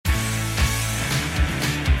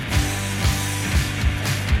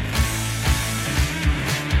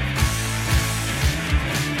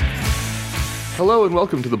Hello and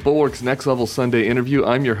welcome to the Bulwark's Next Level Sunday interview.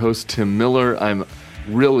 I'm your host, Tim Miller. I'm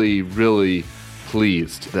really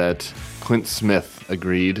pleased that Clint Smith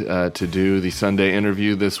agreed to do the Sunday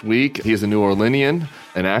interview this week. He is a New Orleanian,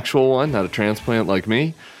 an actual one, not a transplant like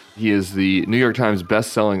me. He is the New York Times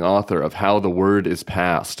best-selling author of How the Word is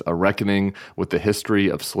Passed, a reckoning with the history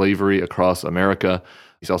of slavery across America.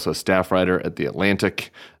 He's also a staff writer at The Atlantic,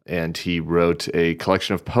 and he wrote a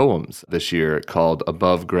collection of poems this year called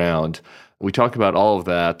Above Ground. We talk about all of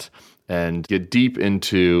that and get deep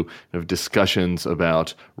into discussions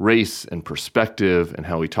about race and perspective and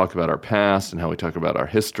how we talk about our past and how we talk about our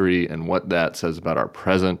history and what that says about our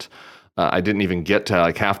present. I didn't even get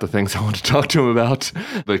to half the things I want to talk to him about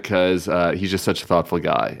because he's just such a thoughtful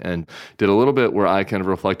guy, and did a little bit where I kind of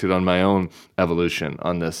reflected on my own evolution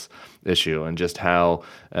on this issue and just how,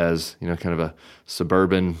 as kind of a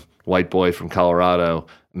suburban white boy from Colorado,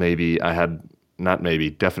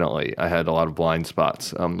 definitely I had a lot of blind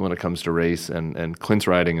spots when it comes to race, and Clint's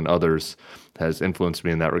writing and others has influenced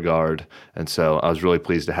me in that regard. And so I was really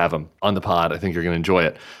pleased to have him on the pod. I think you're going to enjoy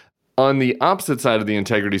it. On the opposite side of the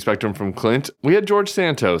integrity spectrum from Clint, we had George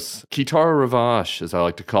Santos. Kitara Ravache, as I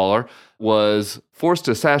like to call her, was forced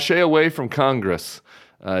to sashay away from Congress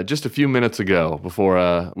just a few minutes ago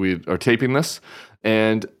before we are taping this.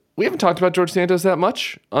 And we haven't talked about George Santos that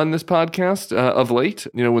much on this podcast of late.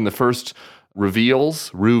 When the first reveals,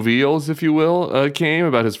 if you will, came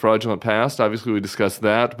about his fraudulent past. Obviously, we discussed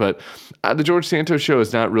that, but the George Santos show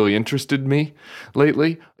has not really interested me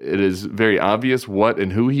lately. It is very obvious what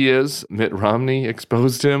and who he is. Mitt Romney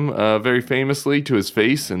exposed him very famously to his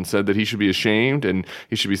face and said that he should be ashamed and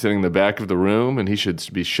he should be sitting in the back of the room and he should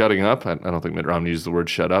be shutting up. I don't think Mitt Romney used the word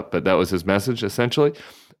shut up, but that was his message, essentially.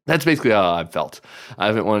 That's basically how I felt. I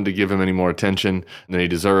haven't wanted to give him any more attention than he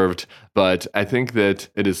deserved, but I think that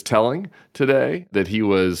it is telling today that he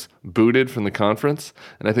was booted from the conference.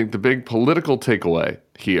 And I think the big political takeaway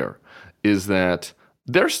here is that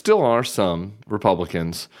there still are some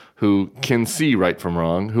Republicans who can see right from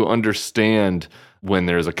wrong, who understand when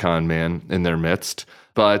there's a con man in their midst,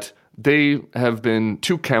 but they have been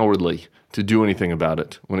too cowardly to do anything about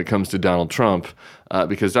it when it comes to Donald Trump,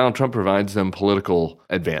 because Donald Trump provides them political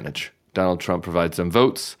advantage. Donald Trump provides them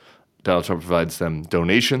votes. Donald Trump provides them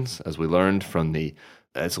donations, as we learned from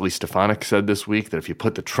as Lee Stefanik said this week, that if you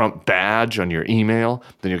put the Trump badge on your email,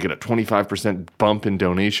 then you'll get a 25% bump in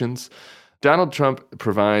donations. Donald Trump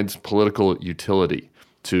provides political utility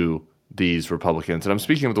to these Republicans. And I'm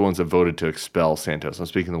speaking of the ones that voted to expel Santos. I'm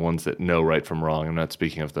speaking of the ones that know right from wrong. I'm not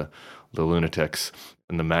speaking of the lunatics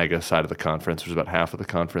in the MAGA side of the conference, which is about half of the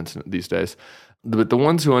conference these days. But the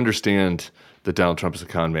ones who understand that Donald Trump is a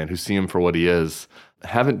con man, who see him for what he is,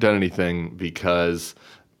 haven't done anything because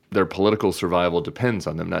their political survival depends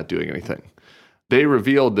on them not doing anything. They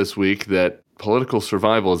revealed this week that political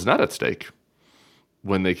survival is not at stake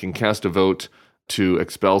when they can cast a vote to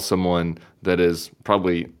expel someone that is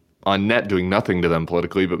probably on net doing nothing to them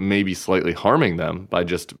politically, but maybe slightly harming them by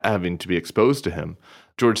just having to be exposed to him.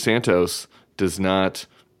 George Santos does not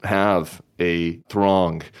have a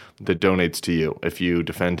throng that donates to you if you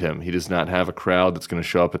defend him. He does not have a crowd that's going to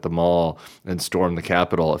show up at the mall and storm the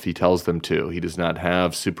Capitol if he tells them to. He does not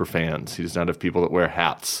have super fans. He does not have people that wear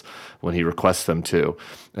hats when he requests them to.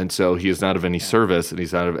 And so he is not of any service and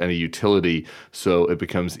he's not of any utility. So it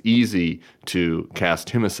becomes easy to cast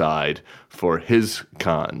him aside for his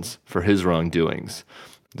cons, for his wrongdoings.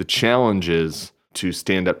 The challenge is to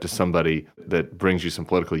stand up to somebody that brings you some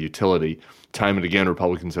political utility. Time and again,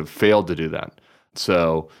 Republicans have failed to do that.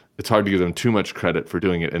 So it's hard to give them too much credit for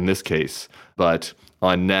doing it in this case. But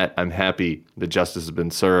on net, I'm happy that justice has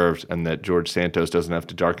been served and that George Santos doesn't have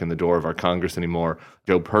to darken the door of our Congress anymore.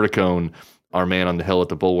 Joe Perticone, our man on the Hill at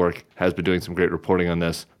the Bulwark, has been doing some great reporting on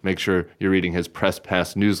this. Make sure you're reading his Press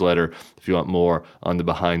Pass newsletter if you want more on the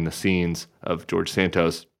behind the scenes of George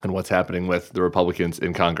Santos and what's happening with the Republicans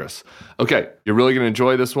in Congress. Okay, you're really going to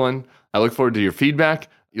enjoy this one. I look forward to your feedback.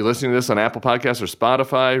 You're listening to this on Apple Podcasts or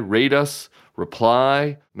Spotify. Rate us,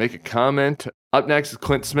 reply, make a comment. Up next is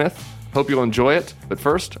Clint Smith. Hope you'll enjoy it. But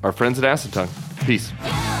first, our friends at Acid Tongue. Peace.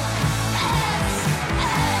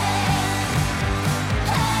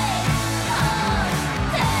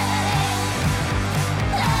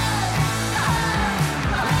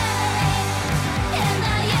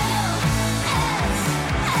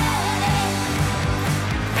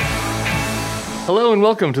 Hello and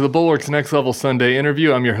welcome to the Bulwark's Next Level Sunday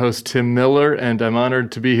interview. I'm your host, Tim Miller, and I'm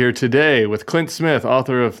honored to be here today with Clint Smith,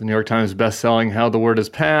 author of the New York Times bestselling How the Word is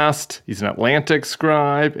Passed. He's an Atlantic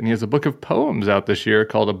scribe, and he has a book of poems out this year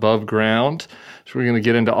called Above Ground. So we're going to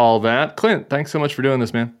get into all that. Clint, thanks so much for doing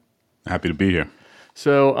this, man. Happy to be here.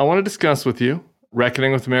 So I want to discuss with you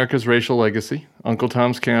Reckoning with America's Racial Legacy, Uncle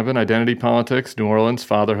Tom's Cabin, Identity Politics, New Orleans,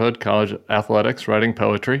 Fatherhood, College Athletics, Writing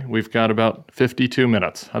Poetry. We've got about 52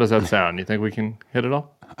 minutes. How does that sound? You think we can hit it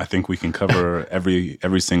all? I think we can cover every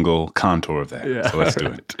single contour of that. Yeah, so let's do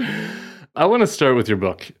it. I want to start with your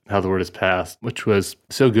book, How the Word Is Passed, which was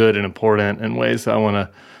so good and important in ways I want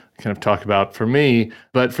to kind of talk about for me.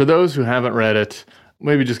 But for those who haven't read it,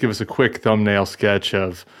 maybe just give us a quick thumbnail sketch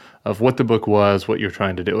of what the book was, what you're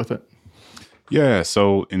trying to do with it. Yeah,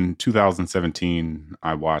 so in 2017,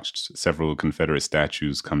 I watched several Confederate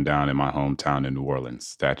statues come down in my hometown in New Orleans,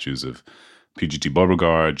 statues of P.G.T.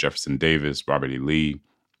 Beauregard, Jefferson Davis, Robert E. Lee.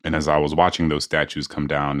 And as I was watching those statues come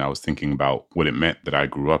down, I was thinking about what it meant that I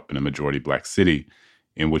grew up in a majority Black city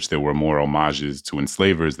in which there were more homages to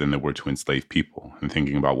enslavers than there were to enslaved people. And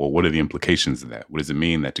thinking about, well, what are the implications of that? What does it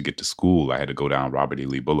mean that to get to school, I had to go down Robert E.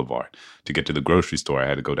 Lee Boulevard? To get to the grocery store, I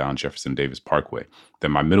had to go down Jefferson Davis Parkway. That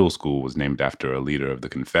my middle school was named after a leader of the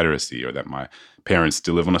Confederacy, or that my parents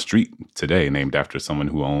still live on a street today named after someone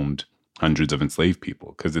who owned hundreds of enslaved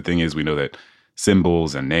people. Because the thing is, we know that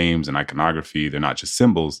symbols and names and iconography, they're not just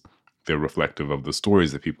symbols, they're reflective of the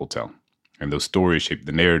stories that people tell. And those stories shape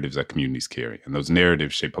the narratives that communities carry. And those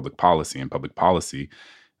narratives shape public policy. And public policy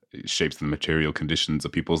shapes the material conditions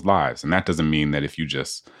of people's lives. And that doesn't mean that if you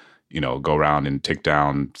just, go around and take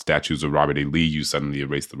down statues of Robert E. Lee, you suddenly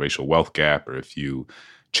erase the racial wealth gap. Or if you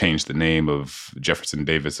change the name of Jefferson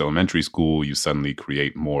Davis Elementary School, you suddenly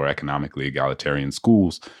create more economically egalitarian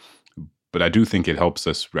schools. But I do think it helps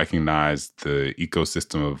us recognize the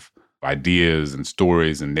ecosystem of ideas and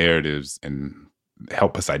stories and narratives, and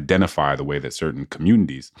help us identify the way that certain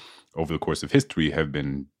communities over the course of history have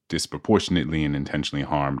been disproportionately and intentionally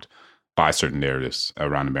harmed by certain narratives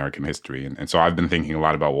around American history. And so I've been thinking a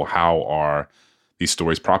lot about, well, how are these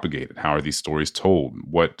stories propagated? How are these stories told?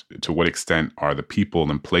 To what extent are the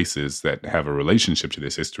people and places that have a relationship to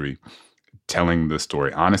this history telling the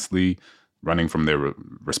story honestly, running from their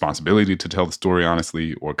responsibility to tell the story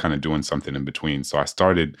honestly, or kind of doing something in between? So I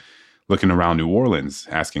started looking around New Orleans,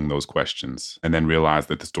 asking those questions, and then realized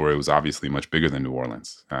that the story was obviously much bigger than New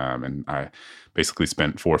Orleans. And I basically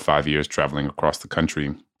spent 4 or 5 years traveling across the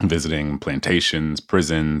country, visiting plantations,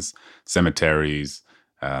 prisons, cemeteries,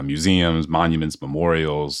 museums, monuments,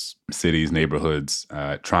 memorials, cities, neighborhoods,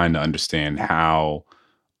 trying to understand how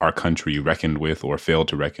our country reckoned with or failed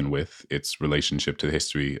to reckon with its relationship to the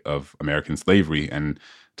history of American slavery, and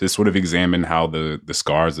to sort of examine how the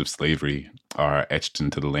scars of slavery are etched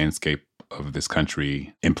into the landscape of this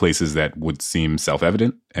country in places that would seem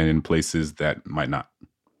self-evident and in places that might not.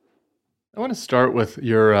 I want to start with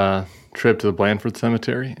your trip to the Blandford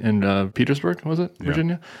Cemetery in Petersburg, was it,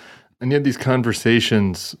 Virginia? Yeah. And you had these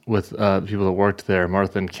conversations with people that worked there.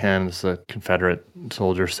 Martha and Ken is a Confederate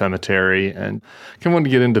soldier cemetery, and I kind of wanted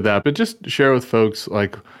to get into that, but just share with folks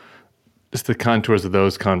just the contours of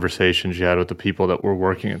those conversations you had with the people that were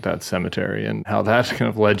working at that cemetery, and how that kind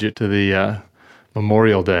of led you to the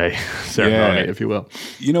Memorial Day ceremony, if you will.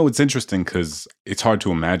 It's interesting because it's hard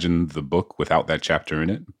to imagine the book without that chapter in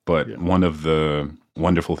it. But one of the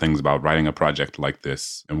wonderful things about writing a project like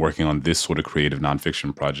this and working on this sort of creative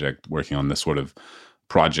nonfiction project, working on this sort of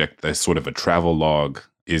project that's sort of a travel log,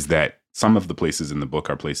 is that some of the places in the book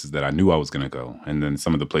are places that I knew I was going to go. And then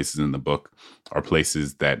some of the places in the book are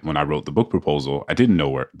places that when I wrote the book proposal, I didn't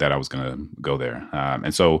know that I was going to go there.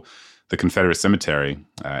 And so the Confederate Cemetery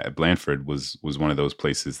at Blandford was one of those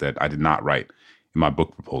places that I did not write in my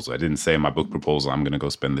book proposal. I didn't say in my book proposal, I'm going to go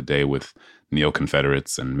spend the day with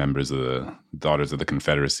neo-Confederates and members of the Daughters of the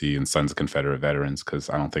Confederacy and Sons of Confederate Veterans, because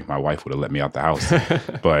I don't think my wife would have let me out the house.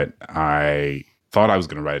 But I thought I was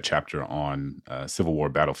going to write a chapter on Civil War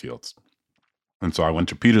battlefields. And so I went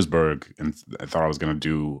to Petersburg, and I thought I was going to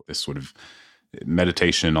do this sort of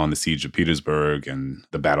meditation on the siege of Petersburg and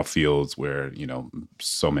the battlefields where,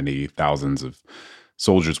 so many thousands of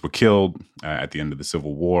soldiers were killed at the end of the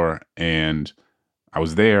Civil War. And I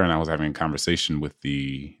was there, and I was having a conversation with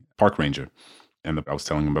the park ranger. And I was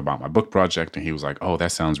telling him about my book project, and he was like, "Oh,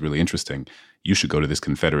 that sounds really interesting. You should go to this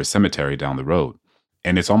Confederate cemetery down the road."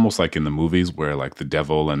 And it's almost like in the movies where like the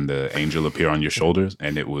devil and the angel appear on your shoulders.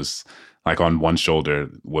 And it was like on one shoulder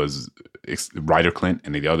was Ryder Clint,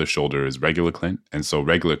 and the other shoulder is regular Clint. And so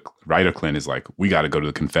Ryder Clint is like, "We got to go to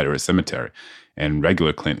the Confederate cemetery." And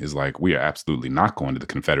regular Clint is like, "We are absolutely not going to the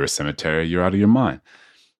Confederate cemetery. You're out of your mind."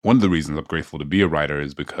 One of the reasons I'm grateful to be a writer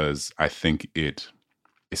is because I think it,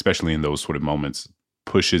 especially in those sort of moments,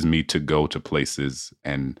 pushes me to go to places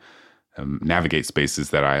and navigate spaces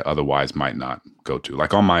that I otherwise might not go to.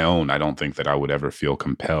 Like on my own, I don't think that I would ever feel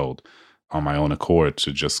compelled on my own accord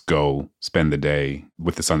to just go spend the day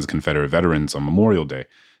with the Sons of Confederate Veterans on Memorial Day.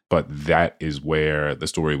 But that is where the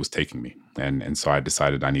story was taking me. And so I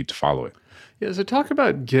decided I need to follow it. Yeah, so talk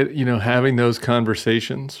about having those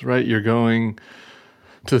conversations, right? You're going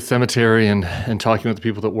to the cemetery and talking with the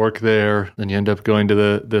people that work there. Then you end up going to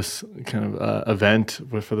this kind of event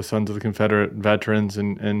for the Sons of the Confederate Veterans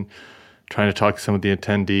and trying to talk to some of the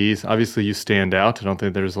attendees. Obviously, you stand out. I don't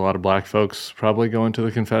think there's a lot of black folks probably going to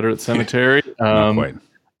the Confederate cemetery. Not quite.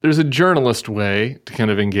 There's a journalist way to kind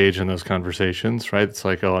of engage in those conversations, right? It's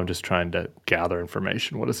like, oh, I'm just trying to gather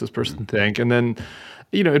information. What does this person think? And then,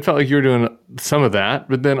 it felt like you were doing some of that,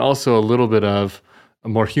 but then also a little bit of a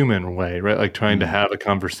more human way, right? Like trying to have a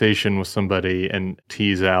conversation with somebody and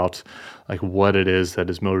tease out like what it is that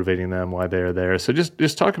is motivating them, why they're there. So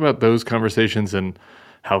just talk about those conversations and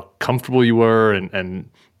how comfortable you were and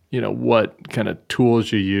what kind of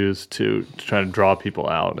tools you use to try to draw people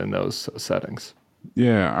out in those settings.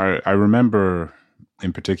 Yeah, I remember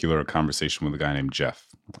in particular a conversation with a guy named Jeff.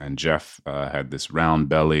 And Jeff had this round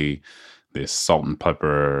belly, this salt and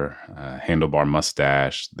pepper handlebar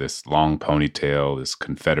mustache, this long ponytail, this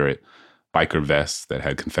Confederate biker vest that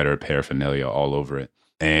had Confederate paraphernalia all over it.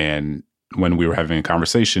 And when we were having a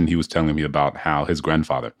conversation, he was telling me about how his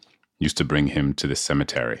grandfather used to bring him to this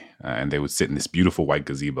cemetery. And they would sit in this beautiful white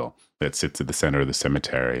gazebo that sits at the center of the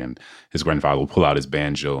cemetery. And his grandfather would pull out his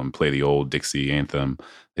banjo and play the old Dixie anthem.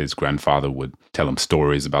 His grandfather would tell him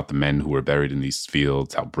stories about the men who were buried in these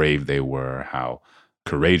fields, how brave they were, how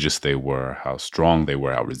courageous they were, how strong they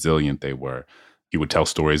were, how resilient they were. He would tell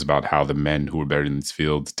stories about how the men who were buried in these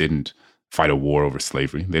fields didn't fight a war over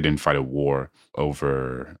slavery. They didn't fight a war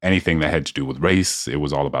over anything that had to do with race. It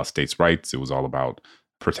was all about states' rights. It was all about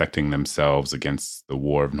protecting themselves against the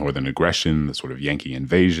war of northern aggression, the sort of Yankee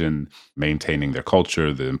invasion, maintaining their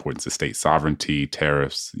culture, the importance of state sovereignty,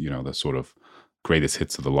 tariffs, the sort of greatest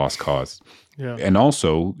hits of the lost cause. Yeah. And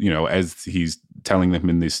also, as he's telling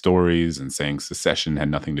them in these stories and saying secession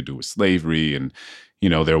had nothing to do with slavery, and,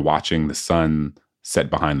 they're watching the sun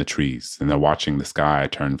set behind the trees, and they're watching the sky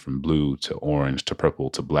turn from blue to orange to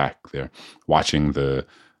purple to black. They're watching the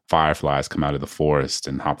fireflies come out of the forest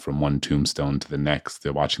and hop from one tombstone to the next.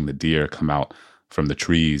 They're watching the deer come out from the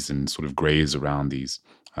trees and sort of graze around these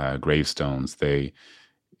gravestones.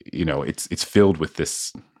 It's filled with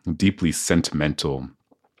this deeply sentimental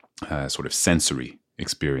sort of sensory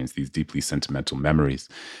experience, these deeply sentimental memories.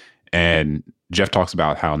 And Jeff talks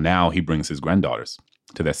about how now he brings his granddaughters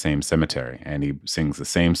to that same cemetery, and he sings the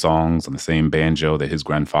same songs on the same banjo that his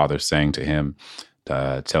grandfather sang to him,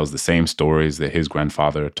 tells the same stories that his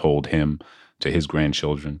grandfather told him to his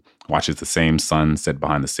grandchildren, watches the same sun set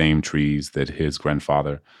behind the same trees that his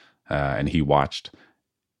grandfather and he watched.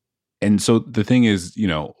 And so the thing is,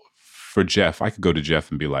 for Jeff, I could go to Jeff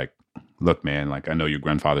and be like, look, man, like I know your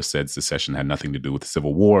grandfather said secession had nothing to do with the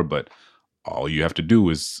Civil War, but all you have to do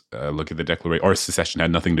is look at the Declaration, or secession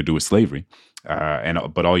had nothing to do with slavery.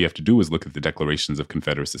 But all you have to do is look at the declarations of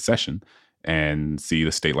Confederate secession and see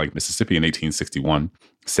the state like Mississippi in 1861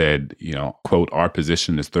 said, quote, our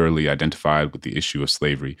position is thoroughly identified with the issue of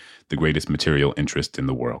slavery, the greatest material interest in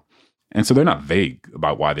the world. And so they're not vague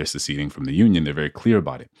about why they're seceding from the Union. They're very clear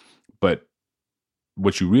about it. But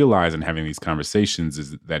what you realize in having these conversations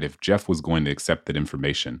is that if Jeff was going to accept that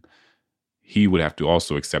information, he would have to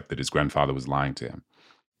also accept that his grandfather was lying to him.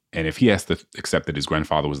 And if he has to accept that his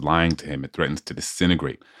grandfather was lying to him, it threatens to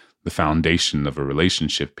disintegrate the foundation of a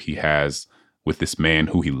relationship he has with this man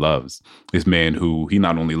who he loves, this man who he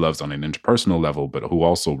not only loves on an interpersonal level, but who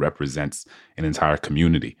also represents an entire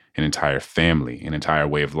community, an entire family, an entire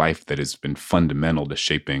way of life that has been fundamental to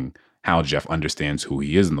shaping how Jeff understands who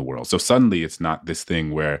he is in the world. So suddenly it's not this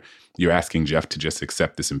thing where you're asking Jeff to just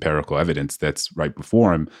accept this empirical evidence that's right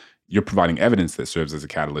before him. You're providing evidence that serves as a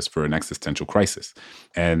catalyst for an existential crisis.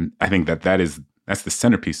 And I think that's the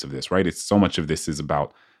centerpiece of this, right? It's so much of this is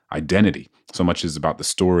about identity. So much is about the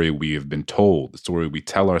story we have been told, the story we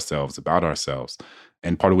tell ourselves about ourselves.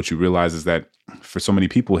 And part of what you realize is that for so many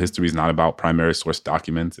people, history is not about primary source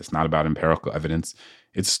documents. It's not about empirical evidence.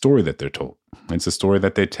 It's a story that they're told. It's a story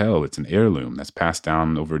that they tell. It's an heirloom that's passed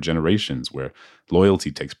down over generations where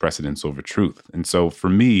loyalty takes precedence over truth. And so for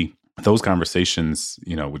me, those conversations,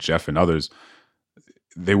 with Jeff and others,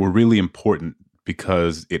 they were really important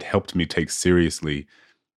because it helped me take seriously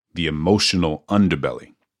the emotional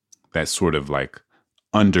underbelly that sort of like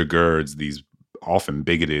undergirds these often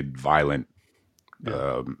bigoted, violent,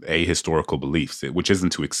 ahistorical beliefs, which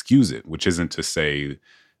isn't to excuse it, which isn't to say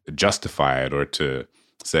justify it or to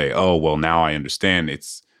say, oh, well, now I understand.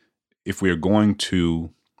 It's if we're going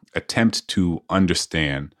to attempt to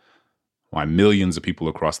understand why millions of people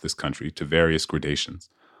across this country, to various gradations,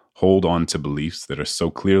 hold on to beliefs that are so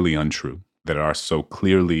clearly untrue, that are so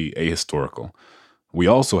clearly ahistorical, we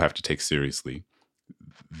also have to take seriously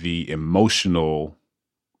the emotional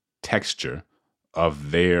texture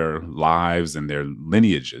of their lives and their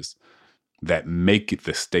lineages that make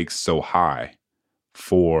the stakes so high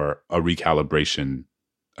for a recalibration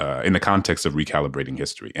in the context of recalibrating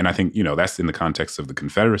history. And I think, that's in the context of the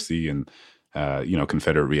Confederacy and,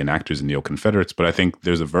 Confederate reenactors and neo-Confederates. But I think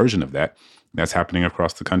there's a version of that that's happening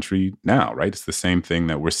across the country now, right? It's the same thing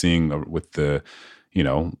that we're seeing with the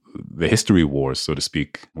history wars, so to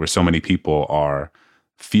speak, where so many people are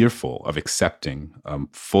fearful of accepting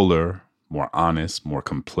fuller, more honest, more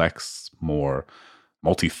complex, more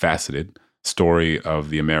multifaceted story of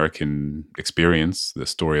the American experience, the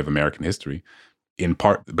story of American history, in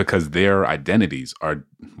part because their identities are,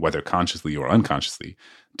 whether consciously or unconsciously,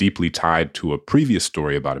 deeply tied to a previous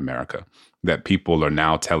story about America that people are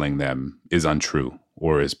now telling them is untrue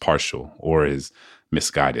or is partial or is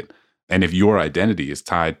misguided. And if your identity is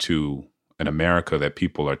tied to an America that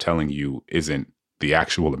people are telling you isn't the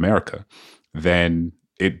actual America, then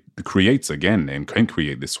it creates, again, and can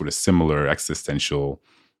create this sort of similar existential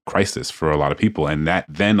crisis for a lot of people. And that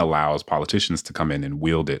then allows politicians to come in and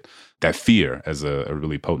wield that fear as a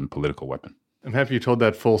really potent political weapon. I'm happy you told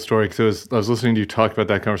that full story because I was listening to you talk about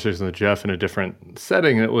that conversation with Jeff in a different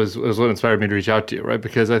setting. And it was what inspired me to reach out to you, right?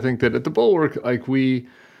 Because I think that at the Bulwark, like we,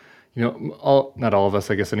 not all of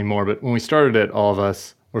us, I guess, anymore, but when we started it, all of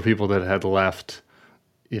us were people that had left,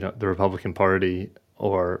 the Republican Party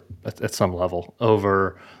or at some level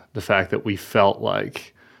over the fact that we felt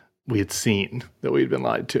like we had seen that we'd been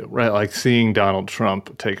lied to, right? Like seeing Donald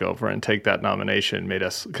Trump take over and take that nomination made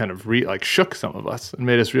us kind of shook some of us and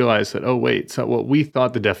made us realize that, oh, wait, so what we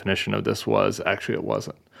thought the definition of this was, actually it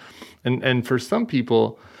wasn't. And for some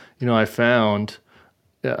people, I found,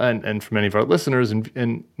 and for many of our listeners,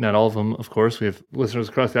 and not all of them, of course, we have listeners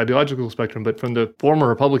across the ideological spectrum, but from the former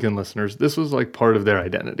Republican listeners, this was like part of their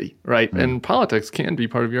identity, right? Mm. And politics can be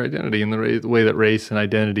part of your identity in the way that race and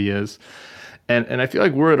identity is. And I feel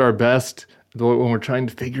like we're at our best when we're trying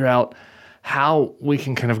to figure out how we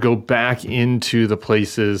can kind of go back into the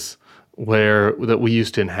places that we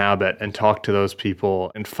used to inhabit and talk to those people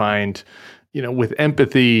and find, with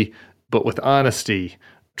empathy, but with honesty,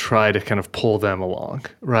 try to kind of pull them along,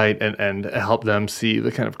 right? And help them see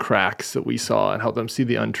the kind of cracks that we saw and help them see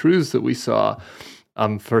the untruths that we saw.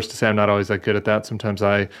 I'm first to say I'm not always that good at that. Sometimes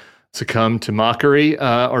I succumb to mockery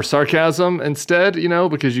or sarcasm instead,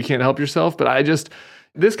 because you can't help yourself. But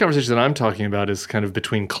this conversation that I'm talking about is kind of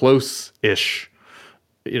between close-ish,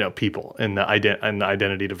 people in the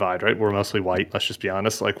identity divide, right? We're mostly white, let's just be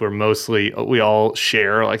honest. Like we all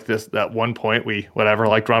share like that one point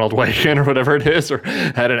liked Ronald Reagan or whatever it is, or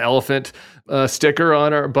had an elephant sticker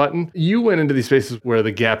on our button. You went into these spaces where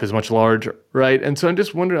the gap is much larger, right? And so I'm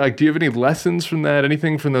just wondering, do you have any lessons from that?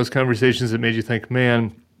 Anything from those conversations that made you think,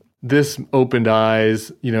 man, this opened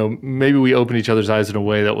eyes, maybe we opened each other's eyes in a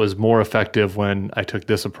way that was more effective when I took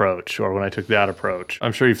this approach or when I took that approach.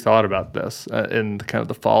 I'm sure you've thought about this and kind of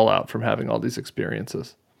the fallout from having all these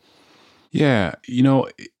experiences. Yeah.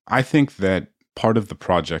 I think that part of the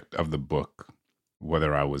project of the book,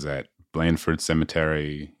 whether I was at Blandford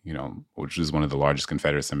Cemetery, which is one of the largest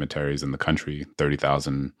Confederate cemeteries in the country, the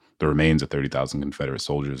remains of 30,000 Confederate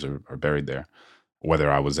soldiers are buried there.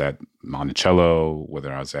 Whether I was at Monticello,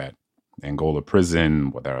 whether I was at Angola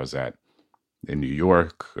Prison, whether I was in New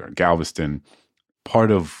York or Galveston,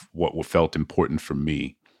 part of what felt important for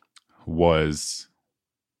me was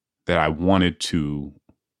that I wanted to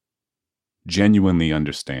genuinely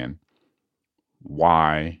understand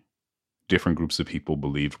why different groups of people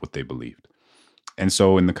believed what they believed. And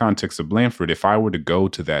so in the context of Blandford, if I were to go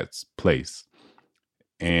to that place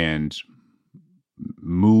and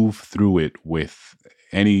move through it with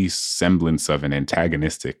any semblance of an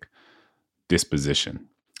antagonistic disposition.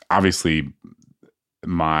 Obviously,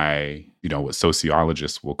 my, what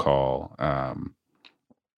sociologists will call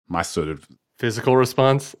my sort of physical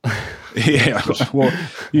response. Yeah. Well,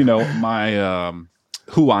 my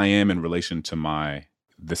who I am in relation to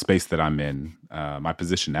the space that I'm in, my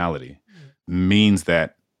positionality means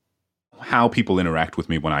that how people interact with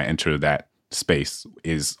me when I enter that space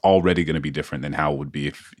is already going to be different than how it would be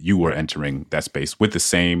if you were entering that space with the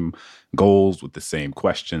same goals, with the same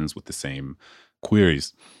questions, with the same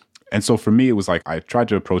queries. And so for me, it was like I tried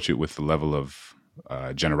to approach it with a level of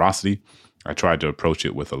generosity. I tried to approach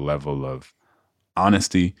it with a level of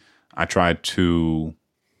honesty. I tried to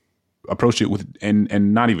approach it with,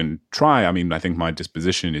 and not even try. I mean, I think my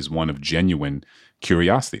disposition is one of genuine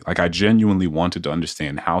curiosity. Like I genuinely wanted to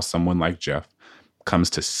understand how someone like Jeff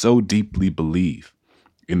comes to so deeply believe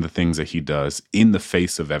in the things that he does in the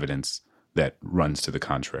face of evidence that runs to the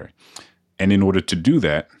contrary. And in order to do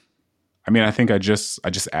that, I mean, I think I just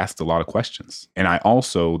asked a lot of questions. And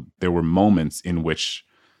there were moments in which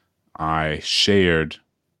I shared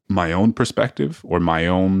my own perspective or my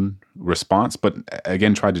own response, but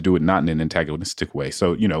again, tried to do it not in an antagonistic way.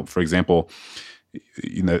 So, for example,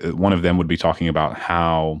 one of them would be talking about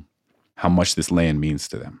how much this land means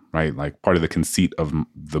to them, right? Like part of the conceit of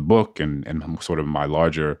the book and sort of my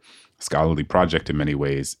larger scholarly project in many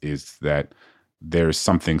ways is that there's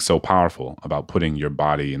something so powerful about putting your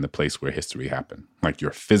body in the place where history happened, like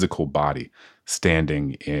your physical body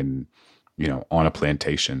standing in, on a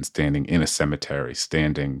plantation, standing in a cemetery,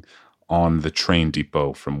 standing on the train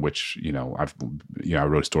depot from which, I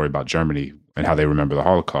wrote a story about Germany and how they remember the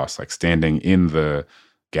Holocaust, like standing in the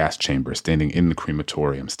gas chamber, standing in the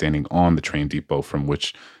crematorium, standing on the train depot from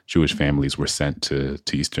which Jewish families were sent to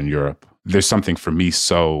Eastern Europe. There's something for me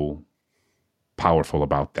so powerful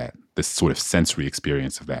about that, this sort of sensory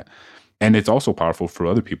experience of that. And it's also powerful for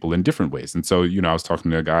other people in different ways. And so, I was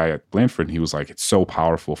talking to a guy at Blandford and he was like, it's so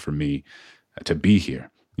powerful for me to be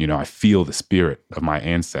here. I feel the spirit of my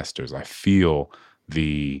ancestors. I feel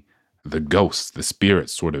the ghosts, the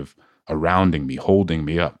spirits sort of surrounding me, holding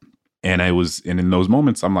me up. And in those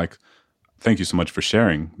moments, I'm like, thank you so much for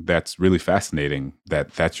sharing. That's really fascinating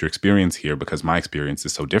that's your experience here because my experience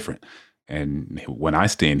is so different. And when I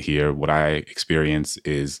stand here, what I experience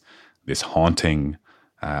is this haunting,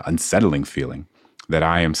 unsettling feeling that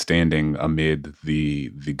I am standing amid the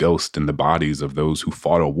ghost and the bodies of those who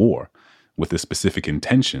fought a war with a specific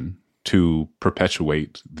intention to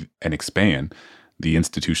perpetuate and expand the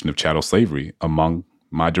institution of chattel slavery among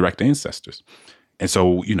my direct ancestors. And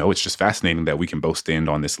so, it's just fascinating that we can both stand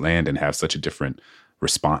on this land and have such a different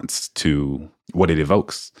response to what it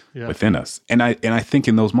evokes within us. And I think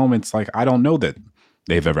in those moments, like, I don't know that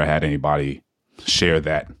they've ever had anybody share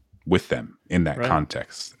that with them in that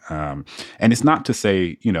context. And it's not to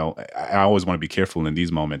say, I always want to be careful in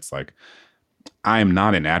these moments. Like, I am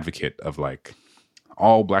not an advocate of like,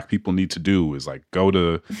 all Black people need to do is like go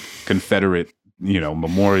to Confederate,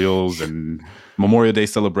 memorials and Memorial Day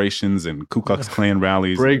celebrations and Ku Klux Klan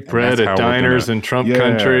rallies. Break bread at diners in Trump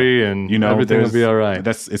country and everything will be all right.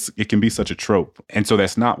 It can be such a trope. And so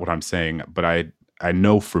that's not what I'm saying. But I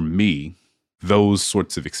know for me, those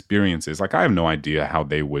sorts of experiences, like I have no idea how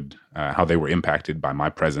they were impacted by my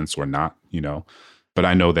presence or not, but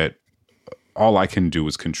I know that all I can do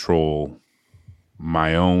is control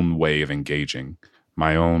my own way of engaging,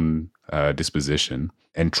 my own disposition,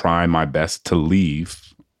 and try my best to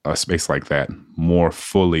leave a space like that more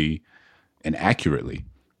fully and accurately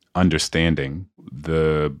understanding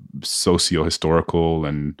the socio-historical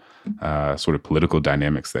and sort of political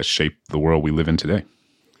dynamics that shape the world we live in today.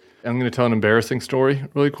 I'm going to tell an embarrassing story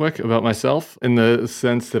really quick about myself in the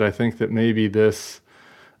sense that I think that maybe this,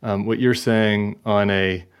 what you're saying on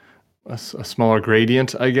a smaller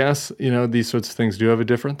gradient, I guess, these sorts of things do have a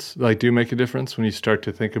difference, do make a difference when you start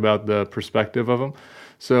to think about the perspective of them.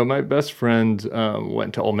 So my best friend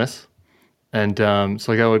went to Ole Miss, and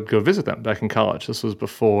so I would go visit them back in college. This was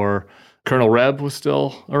before Colonel Reb was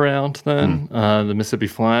still around then. The Mississippi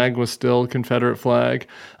flag was still Confederate flag.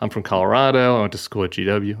 I'm from Colorado. I went to school at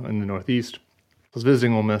GW in the Northeast. I was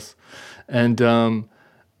visiting Ole Miss, and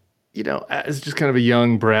as just kind of a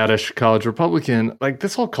young, bratish college Republican,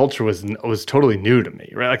 this whole culture was totally new to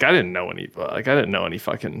me, right? I didn't know any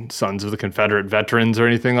fucking Sons of the Confederate Veterans or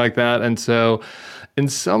anything like that. And so in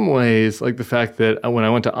some ways, the fact that when I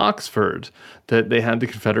went to Oxford, that they had the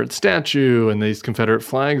Confederate statue and these Confederate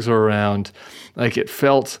flags were around, it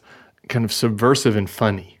felt kind of subversive and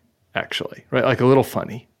funny, actually, right? A little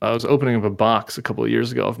funny. I was opening up a box a couple of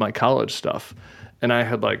years ago of my college stuff, and I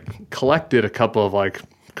had collected a couple of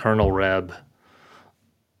Colonel Reb,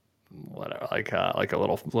 whatever, a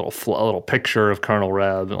little picture of Colonel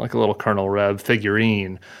Reb and a little Colonel Reb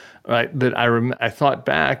figurine, right? That I thought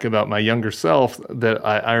back about my younger self that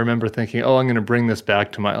I remember thinking, oh, I'm going to bring this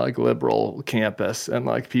back to my liberal campus, and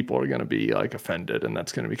people are going to be offended, and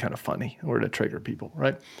that's going to be kind of funny or to trigger people,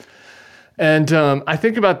 right? And I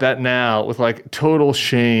think about that now with total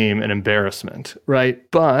shame and embarrassment, right?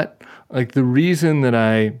 But the reason that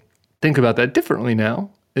I think about that differently now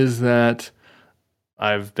is that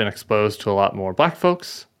I've been exposed to a lot more Black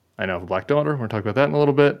folks. I now have a Black daughter. We're going to talk about that in a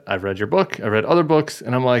little bit. I've read your book. I've read other books.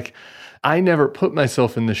 And I'm I never put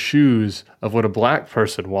myself in the shoes of what a Black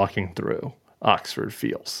person walking through Oxford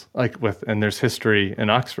feels and there's history in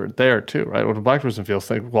Oxford there too, right? What a Black person feels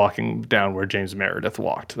walking down where James Meredith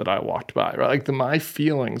walked, that I walked by, right? My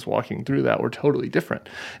feelings walking through that were totally different.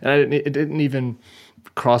 And it didn't even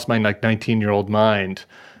cross my 19-year-old mind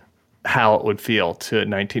how it would feel to a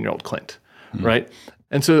 19-year-old Clint, right?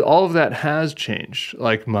 And so all of that has changed,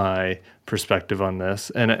 like my perspective on this.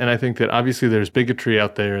 And I think that obviously there's bigotry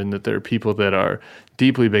out there and that there are people that are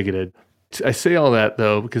deeply bigoted. I say all that,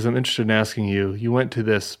 though, because I'm interested in asking you, you went to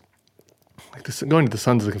this, like this, going to the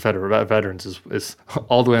Sons of the Confederate Veterans is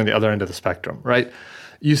all the way on the other end of the spectrum, right?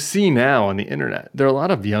 You see now on the internet, there are a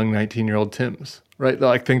lot of young 19-year-old Tims, right? That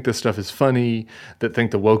like think this stuff is funny, that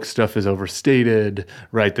think the woke stuff is overstated,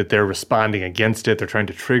 right? That they're responding against it, they're trying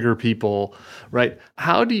to trigger people, right?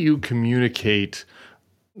 How do you communicate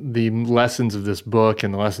the lessons of this book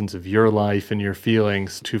and the lessons of your life and your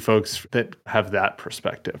feelings to folks that have that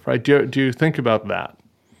perspective, right? Do you think about that?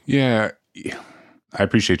 Yeah, I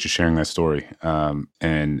appreciate you sharing that story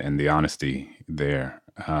and the honesty there.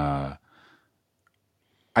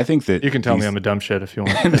 I think that you can tell me I'm a dumb shit if you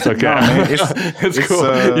want. It's okay. No, man, it's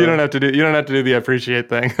cool. You don't have to do the appreciate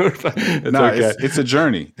thing. Okay. It's a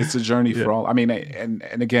journey. It's a journey for all. I mean, and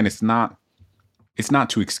again, it's not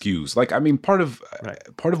to excuse. Like, I mean, part of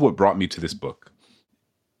what brought me to this book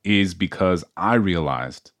is because I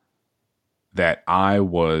realized that I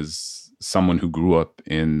was someone who grew up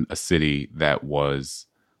in a city that was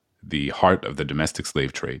the heart of the domestic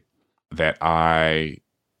slave trade, that I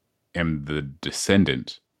am the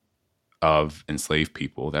descendant of enslaved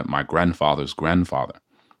people, that my grandfather's grandfather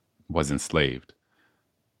was enslaved.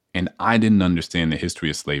 And I didn't understand the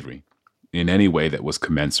history of slavery in any way that was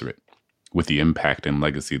commensurate with the impact and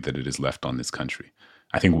legacy that it has left on this country.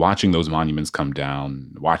 I think watching those monuments come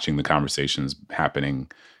down, watching the conversations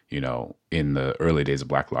happening, in the early days of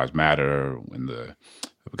Black Lives Matter,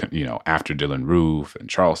 after Dylann Roof and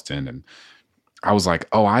Charleston, and I was like,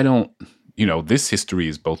 this history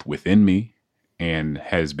is both within me and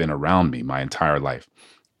has been around me my entire life.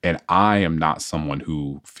 And I am not someone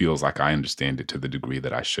who feels like I understand it to the degree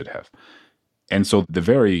that I should have. And so the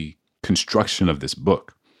very construction of this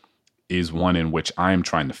book is one in which I am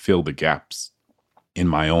trying to fill the gaps in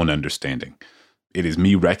my own understanding. It is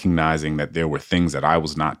me recognizing that there were things that I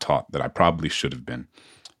was not taught that I probably should have been,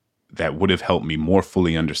 that would have helped me more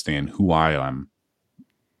fully understand who I am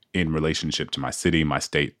in relationship to my city, my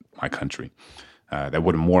state, my country. That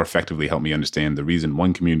would have more effectively helped me understand the reason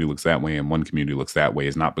one community looks that way and one community looks that way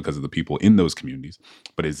is not because of the people in those communities,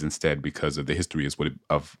 but is instead because of the history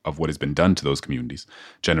of what has been done to those communities,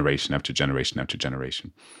 generation after generation after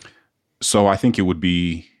generation. So I think it would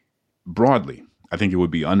be, broadly, I think it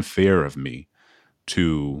would be unfair of me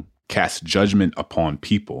to cast judgment upon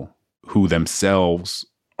people who themselves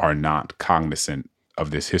are not cognizant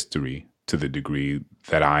of this history to the degree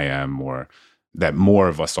that I am, or that more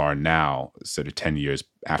of us are now, sort of 10 years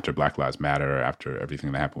after Black Lives Matter, after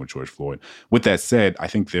everything that happened with George Floyd. With that said, I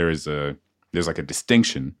think there's like a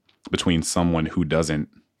distinction between someone who doesn't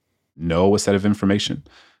know a set of information,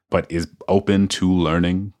 but is open to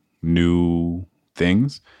learning new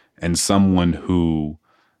things, and someone who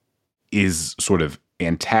is sort of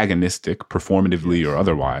antagonistic, performatively or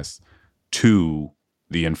otherwise, to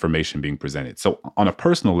the information being presented. So on a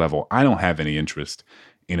personal level, I don't have any interest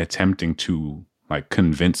in attempting to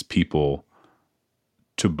convince people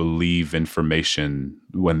to believe information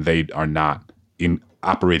when they are not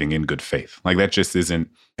operating in good faith. That just isn't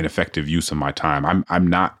an effective use of my time. I'm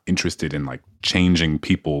not interested in changing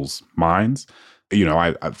people's minds.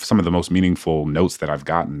 I've some of the most meaningful notes that I've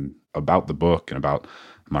gotten about the book and about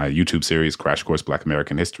my YouTube series, Crash Course Black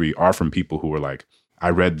American History, are from people who were like, I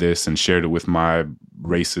read this and shared it with my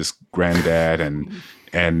racist granddad,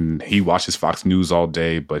 and he watches Fox News all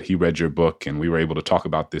day, but he read your book and we were able to talk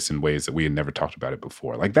about this in ways that we had never talked about it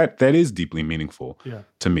before. That is deeply meaningful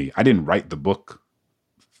to me. I didn't write the book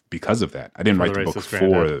because of that. I didn't write the book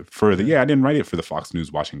for the, I didn't write it for the Fox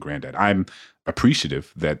News watching granddad. I'm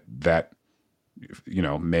appreciative that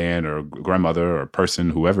man or grandmother or person,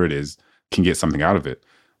 whoever it is, can get something out of it.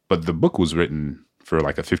 But the book was written for a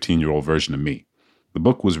 15-year-old version of me. The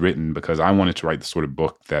book was written because I wanted to write the sort of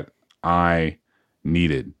book that I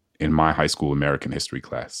needed in my high school American history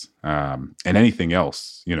class. And anything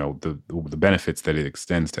else, the benefits that it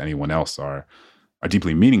extends to anyone else are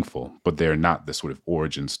deeply meaningful, but they're not the sort of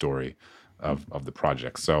origin story of the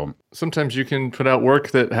project. So sometimes you can put out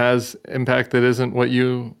work that has impact that isn't what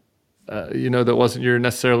that wasn't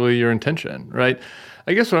necessarily your intention, right?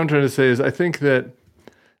 I guess what I'm trying to say is I think that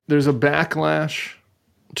there's a backlash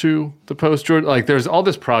to the post-George, there's all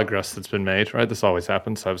this progress that's been made, right? This always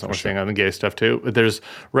happens. I was saying on the gay stuff too. But there's,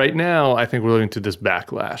 right now, I think we're living through this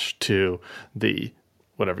backlash to the,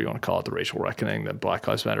 whatever you want to call it, the racial reckoning, the Black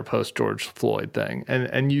Lives Matter post-George Floyd thing.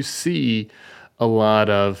 And you see a lot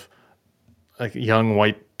of young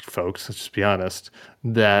white folks, let's just be honest,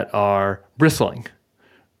 that are bristling,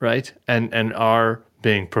 right? And are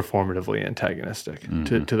being performatively antagonistic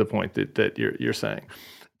to the point that you're saying.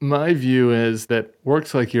 My view is that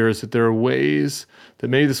works like yours, that there are ways that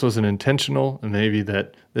maybe this wasn't intentional, and maybe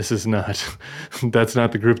that this is not, that's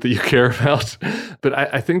not the group that you care about. But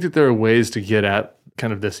I think that there are ways to get at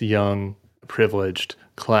kind of this young, privileged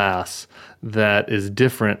class that is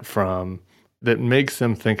different from, that makes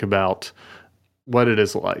them think about what it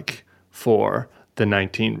is like for the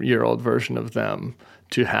 19-year-old version of them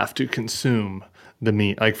to have to consume the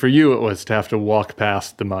meat. Like for you, it was to have to walk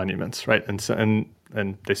past the monuments, right?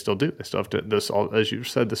 And they still do. They still have to, this all, as you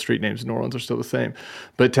said, the street names in New Orleans are still the same,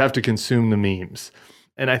 but to have to consume the memes.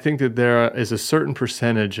 And I think that there is a certain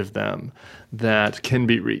percentage of them that can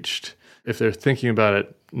be reached if they're thinking about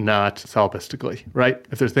it not solipsistically, right?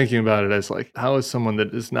 If they're thinking about it as like, how is someone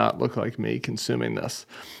that does not look like me consuming this?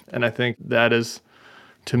 And I think that is,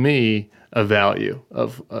 to me, a value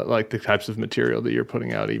of like the types of material that you're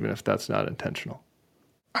putting out, even if that's not intentional.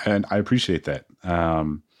 And I appreciate that.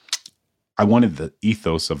 I wanted the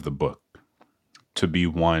ethos of the book to be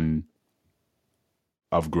one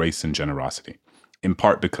of grace and generosity, in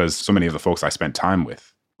part because so many of the folks I spent time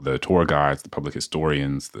with, the tour guides, the public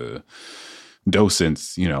historians, the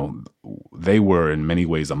docents, they were in many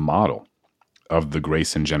ways a model of the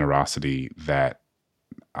grace and generosity that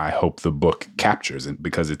I hope the book captures,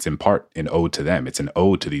 because it's in part an ode to them. It's an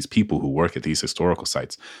ode to these people who work at these historical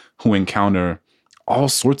sites, who encounter all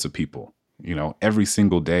sorts of people, every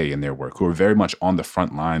single day in their work, who are very much on the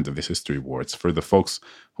front lines of this history war. It's for the folks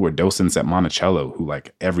who are docents at Monticello, who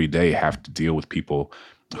like every day have to deal with people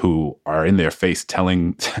who are in their face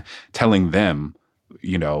telling them,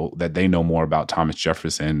 that they know more about Thomas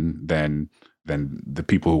Jefferson than the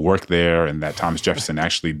people who work there, and that Thomas Jefferson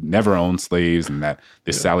actually never owned slaves, and that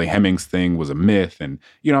this Sally Hemings thing was a myth. And,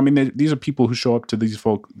 these are people who show up to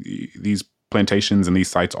these plantations and these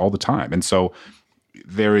sites all the time. And so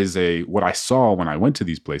there is what I saw when I went to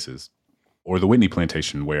these places, or the Whitney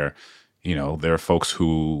plantation, where, there are folks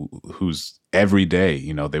who's every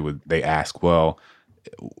day, they ask, well,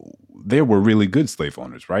 there were really good slave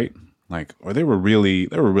owners, right? Like, or they were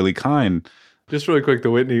really kind. Just really quick, the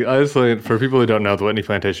Whitney, honestly, for people who don't know, the Whitney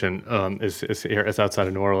plantation is here. It's outside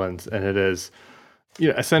of New Orleans, and it is,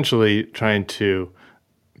 essentially trying to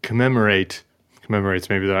commemorate's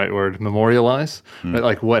maybe the right word, memorialize, right?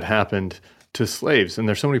 Like what happened to slaves. And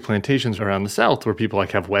there's so many plantations around the South where people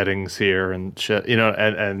like have weddings here and shit,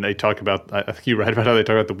 and they talk about, I think you write about how they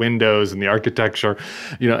talk about the windows and the architecture,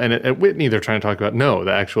 and at Whitney, they're trying to talk about,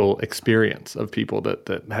 the actual experience of people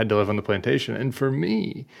that had to live on the plantation. And for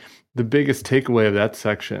me, the biggest takeaway of that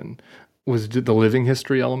section was the living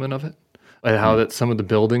history element of it. And how that some of the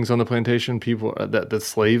buildings on the plantation, people that the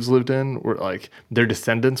slaves lived in, were like their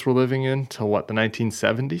descendants were living in till the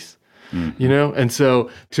 1970s, And so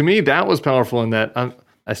to me, that was powerful in that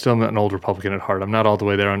I still am an old Republican at heart. I'm not all the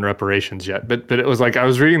way there on reparations yet, but it was like I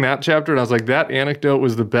was reading that chapter and I was like, that anecdote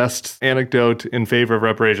was the best anecdote in favor of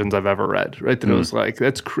reparations I've ever read, right? That it was like,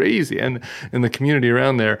 that's crazy. And in the community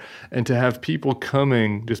around there, and to have people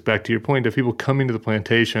coming, just back to your point, of people coming to the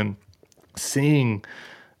plantation, seeing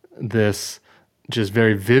this just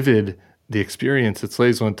very vivid, the experience that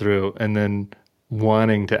slaves went through, and then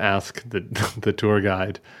wanting to ask the tour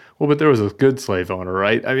guide, well, but there was a good slave owner,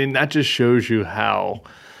 right? I mean, that just shows you how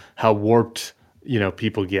warped,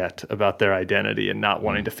 people get about their identity and not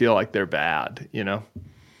wanting to feel like they're bad,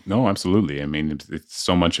 No, absolutely. I mean, it's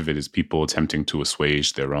so much of it is people attempting to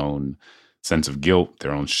assuage their own sense of guilt,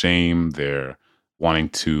 their own shame. They're wanting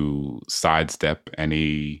to sidestep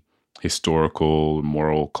any historical,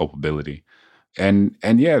 moral culpability.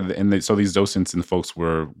 So these docents and folks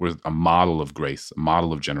were a model of grace, a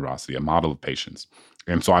model of generosity, a model of patience.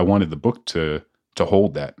 And so I wanted the book to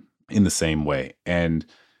hold that in the same way. And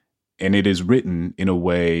it is written in a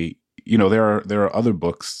way, there are other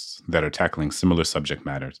books that are tackling similar subject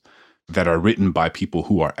matters that are written by people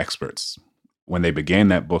who are experts. When they began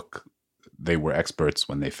that book, they were experts.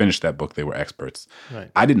 When they finished that book, they were experts. Right.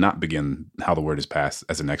 I did not begin How the Word Is Passed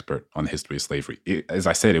as an expert on the history of slavery. As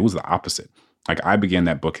I said, it was the opposite. Like, I began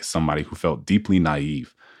that book as somebody who felt deeply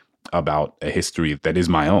naive about a history that is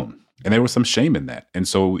my own. And there was some shame in that. And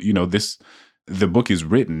so, the book is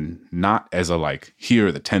written not as a like, here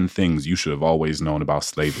are the 10 things you should have always known about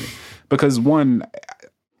slavery. Because one,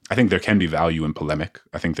 I think there can be value in polemic.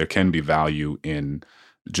 I think there can be value in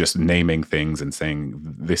just naming things and saying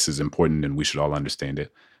this is important and we should all understand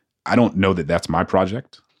it. I don't know that that's my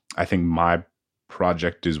project. I think my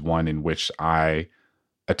project is one in which I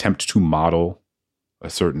attempt to model a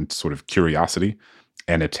certain sort of curiosity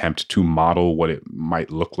and attempt to model what it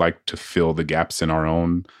might look like to fill the gaps in our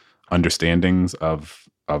own understandings of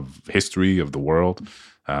of history, of the world,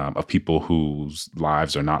 of people whose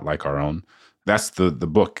lives are not like our own. That's the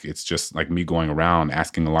book. It's just like me going around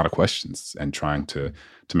asking a lot of questions and trying to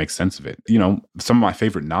make sense of it. You know, some of my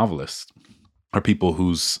favorite novelists are people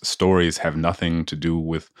whose stories have nothing to do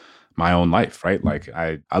with my own life, right? Like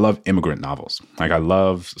I love immigrant novels. Like I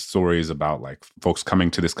love stories about like folks coming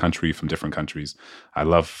to this country from different countries. I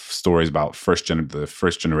love stories about the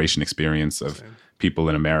first generation experience of people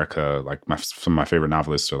in America. Like some of my favorite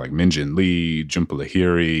novelists are like Minjin Lee, Jhumpa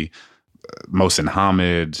Lahiri, Mohsin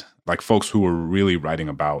Hamid, like folks who are really writing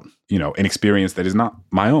about, you know, an experience that is not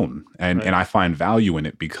my own. And I find value in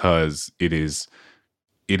it because it is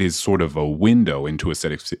sort of a window into a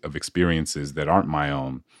set of experiences that aren't my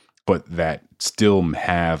own, but that still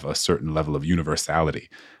have a certain level of universality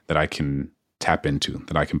that I can tap into,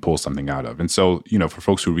 that I can pull something out of. And so, you know, for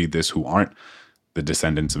folks who read this who aren't the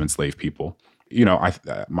descendants of enslaved people, you know,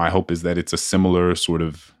 my hope is that it's a similar sort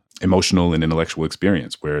of emotional and intellectual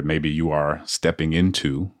experience where maybe you are stepping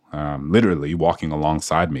into, literally walking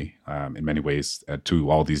alongside me in many ways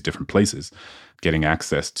to all these different places, getting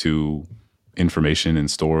access to information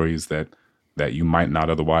and stories that you might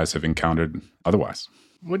not otherwise have encountered otherwise.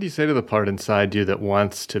 What do you say to the part inside you that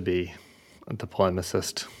wants to be a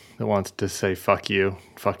diplomatist, that wants to say fuck you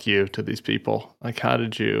to these people? Like, how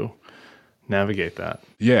did you navigate that?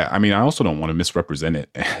 Yeah, I mean, I also don't want to misrepresent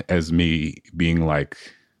it as me being like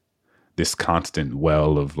this constant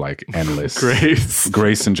well of like endless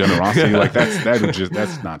grace and generosity. Like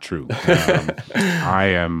that's not true. I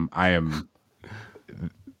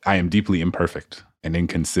am deeply imperfect and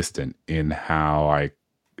inconsistent in how I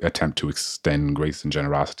attempt to extend grace and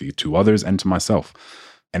generosity to others and to myself.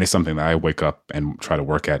 And it's something that I wake up and try to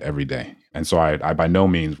work at every day. And so I by no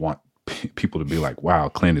means want people to be like, wow,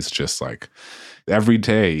 Clint is just like, every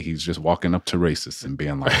day he's just walking up to racists and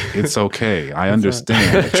being like, it's okay. I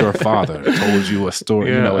understand that your father told you a story.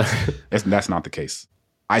 Yeah. You know, that's not the case.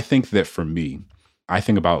 I think that for me, I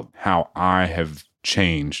think about how I have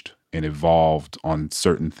changed and evolved on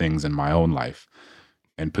certain things in my own life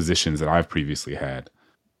and positions that I've previously had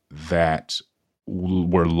that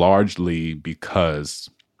were largely because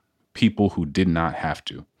people who did not have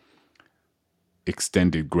to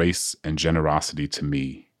extended grace and generosity to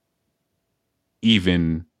me,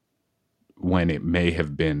 even when it may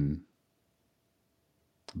have been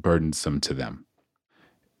burdensome to them.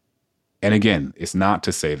 And again, it's not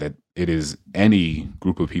to say that it is any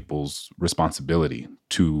group of people's responsibility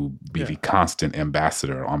to be the constant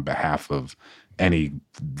ambassador on behalf of any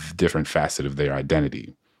different facet of their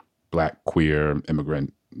identity. Black, queer,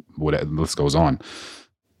 immigrant, whatever, the list goes on.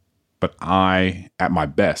 But I, at my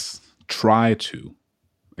best, try to,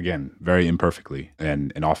 again, very imperfectly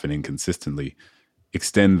and often inconsistently,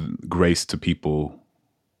 extend grace to people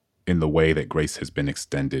in the way that grace has been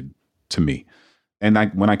extended to me. And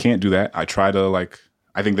when I can't do that, I try to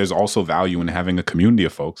I think there's also value in having a community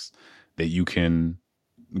of folks that you can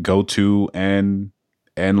go to and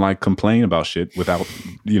like complain about shit without,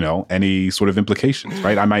 you know, any sort of implications,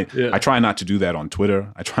 right? I try not to do that on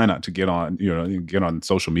Twitter. I try not to get on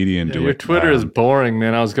social media and do it. Your Twitter is boring,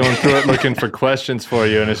 man. I was going through it looking for questions for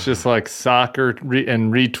you, and it's just like soccer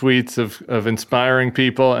and retweets of inspiring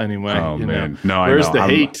people. Anyway, oh man, no, where's I know.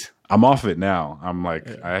 the hate? I'm off it now. I'm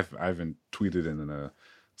like, I haven't tweeted in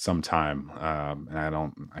some time,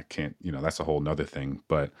 and I can't, you know, that's a whole nother thing,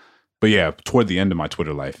 but yeah, toward the end of my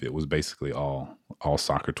Twitter life, it was basically all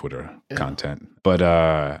soccer Twitter content.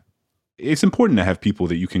 But it's important to have people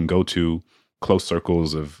that you can go to, close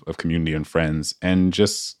circles of community and friends, and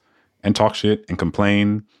talk shit and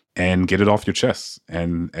complain and get it off your chest,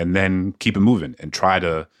 and then keep it moving and try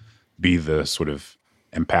to be the sort of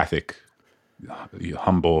empathic,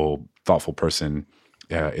 humble, thoughtful person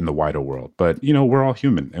in the wider world. But you know, we're all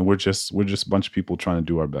human, and we're just a bunch of people trying to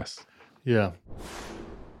do our best. Yeah.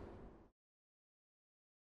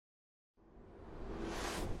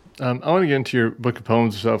 I want to get into your book of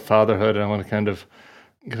poems about fatherhood, and I want to kind of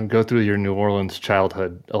go through your New Orleans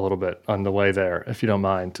childhood a little bit on the way there, if you don't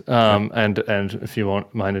mind, and if you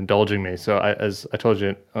won't mind indulging me. So, as I told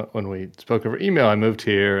you when we spoke over email, I moved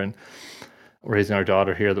here and raising our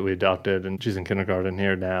daughter here that we adopted, and she's in kindergarten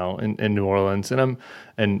here now in New Orleans. And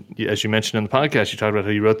as you mentioned in the podcast, you talked about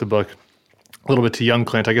how you wrote the book a little bit to young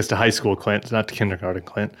Clint, I guess to high school Clint, not to kindergarten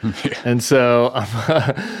Clint. Yeah. And so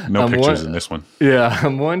no pictures in this one. Yeah,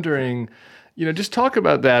 I'm wondering, you know, just talk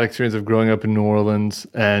about that experience of growing up in New Orleans.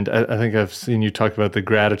 And I think I've seen you talk about the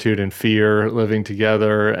gratitude and fear living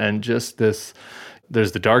together, and just this,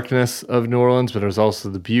 there's the darkness of New Orleans, but there's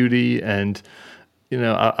also the beauty. And, you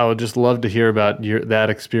know, I would just love to hear about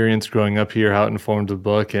that experience growing up here, how it informed the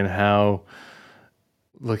book, and how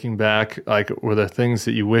looking back, like, were there things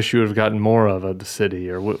that you wish you would have gotten more of the city,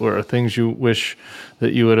 or were things you wish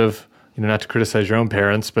that you would have, not to criticize your own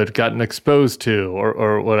parents, but gotten exposed to,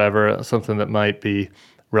 or whatever, something that might be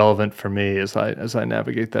relevant for me as I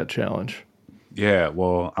navigate that challenge? Yeah,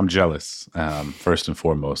 well, I'm jealous. First and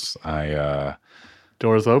foremost,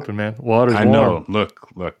 Doors open, man. Water's I warm. know.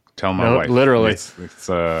 Look. Tell my wife. Literally.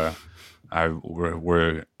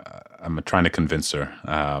 I'm trying to convince her,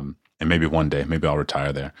 and maybe one day, maybe I'll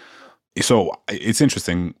retire there. So it's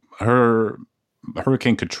interesting.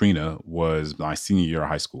 Hurricane Katrina was my senior year of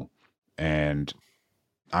high school, and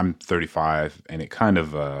I'm 35, and it kind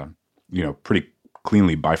of, pretty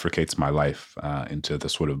cleanly bifurcates my life into the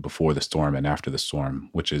sort of before the storm and after the storm,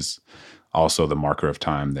 which is also the marker of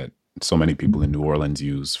time that so many people in New Orleans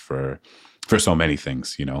use for so many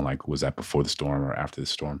things, like, was that before the storm or after the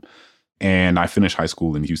storm? And I finished high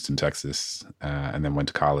school in Houston, Texas, and then went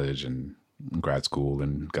to college and grad school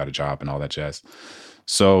and got a job and all that jazz.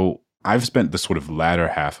 So I've spent the sort of latter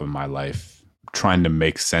half of my life trying to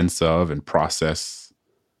make sense of and process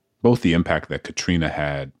both the impact that Katrina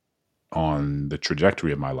had on the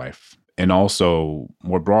trajectory of my life, and also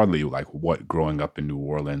more broadly, like, what growing up in New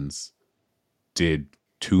Orleans did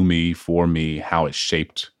to me, for me, how it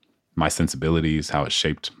shaped my sensibilities, how it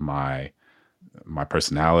shaped my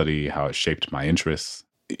personality, how it shaped my interests.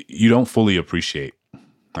 You don't fully appreciate,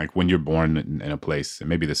 like, when you're born in a place, and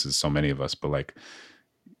maybe this is so many of us, but, like,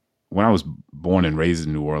 when I was born and raised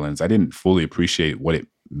in New Orleans, I didn't fully appreciate what it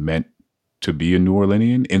meant to be a New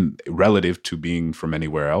Orleanian in relative to being from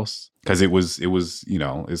anywhere else. Because it was,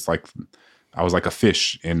 it's like I was like a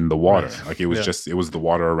fish in the water. Right. Like, it was it was the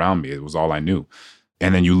water around me. It was all I knew.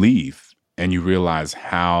 And then you leave and you realize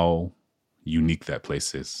how unique that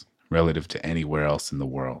place is relative to anywhere else in the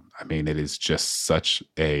world. I mean, it is just such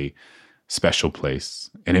a special place,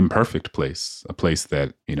 an imperfect place, a place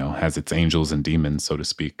that, has its angels and demons, so to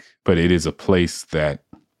speak. But it is a place that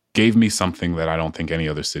gave me something that I don't think any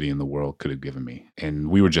other city in the world could have given me. And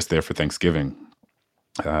we were just there for Thanksgiving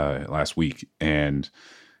last week. And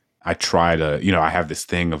I try to, I have this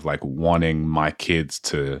thing of, like, wanting my kids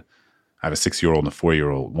to, I have a 6-year-old and a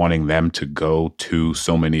 4-year-old, wanting them to go to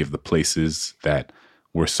so many of the places that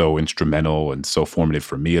were so instrumental and so formative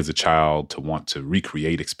for me as a child, to want to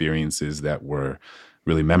recreate experiences that were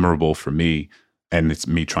really memorable for me. And it's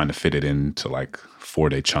me trying to fit it into, like,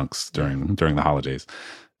 4-day chunks during the holidays.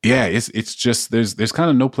 Yeah, it's just there's kind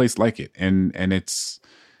of no place like it, and it's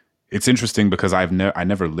interesting because I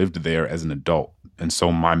never lived there as an adult, and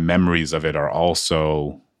so my memories of it are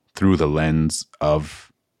also through the lens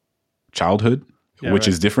of childhood, which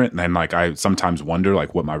is different. And, like, I sometimes wonder,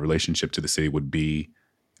 like, what my relationship to the city would be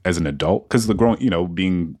as an adult, because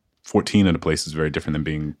being 14 in a place is very different than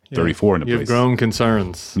being 34 in a place. You have grown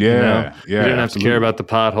concerns. Yeah, you didn't have to care about the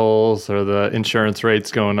potholes or the insurance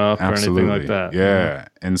rates going up or anything like that. Yeah,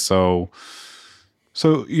 and so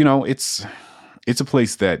it's a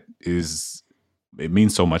place that it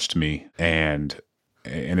means so much to me, and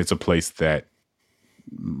it's a place that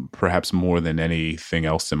perhaps more than anything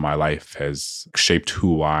else in my life has shaped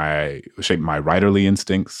my writerly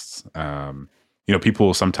instincts.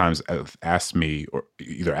 People sometimes ask me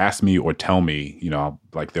or tell me,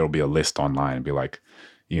 like, there'll be a list online and be like,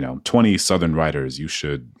 20 Southern writers you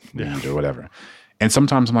should read or whatever. And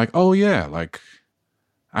sometimes I'm like, oh yeah, like,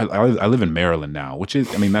 I live in Maryland now, which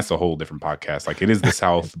is, I mean, that's a whole different podcast. Like, it is the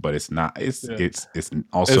South, but it's not. It's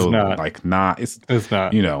also not. Like, not. It's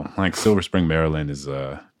not. Like, Silver Spring, Maryland is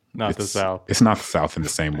not the South. It's not the South in the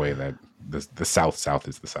same way that the South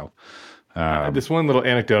is the South. This one little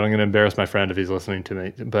anecdote, I'm going to embarrass my friend if he's listening to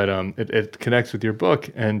me, but it connects with your book,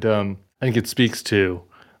 and I think it speaks to,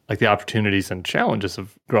 like, the opportunities and challenges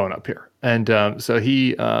of growing up here. And so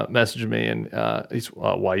he messaged me, and he's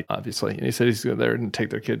white, obviously, and he said he's there to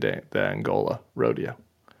take their kid to the Angola rodeo.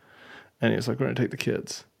 And he was like, we're going to take the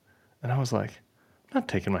kids. And I was like, I'm not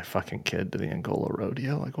taking my fucking kid to the Angola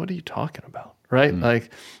rodeo. Like, what are you talking about? Right? Like,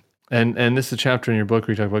 and this is a chapter in your book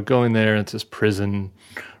where you talk about going there, and it's this prison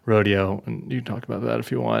rodeo, and you can talk about that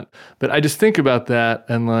if you want. But I just think about that,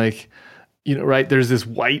 and, like, right, there's this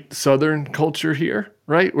white Southern culture here,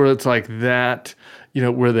 right, where it's like that,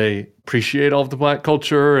 where they appreciate all of the Black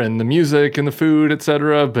culture and the music and the food, et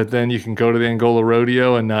cetera, but then you can go to the Angola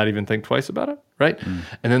rodeo and not even think twice about it, right?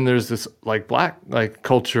 And then there's this, like, Black, like,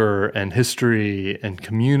 culture and history and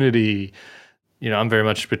community. I'm very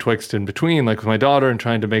much betwixt and between, like, with my daughter, and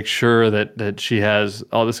trying to make sure that she has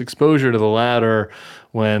all this exposure to the latter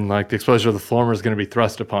when, like, the exposure to the former is going to be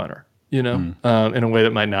thrust upon her, in a way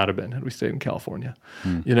that might not have been had we stayed in California,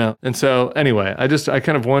 And so anyway, I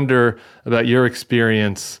kind of wonder about your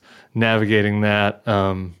experience navigating that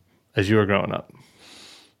as you were growing up.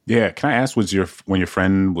 Yeah. Can I ask, when your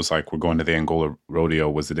friend was like, we're going to the Angola rodeo,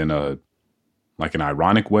 was it in an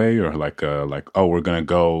ironic way, or oh, we're going to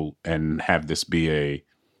go and have this be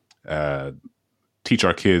teach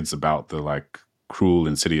our kids about the cruel,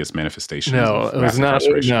 insidious manifestations of mass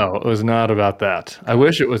incarceration? No, it was not about that. I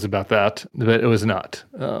wish it was about that, but it was not.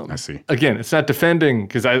 I see. Again, it's not defending,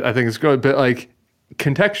 because I think it's good, but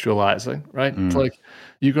contextualizing, right? It's like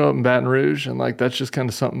you go up in Baton Rouge and that's just kind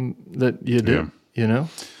of something that you do,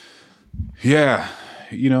 Yeah.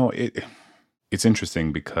 It's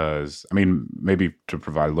interesting because, maybe to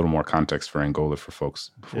provide a little more context for Angola for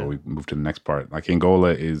folks before we move to the next part,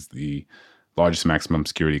 Angola is the largest maximum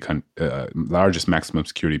security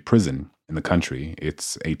prison in the country.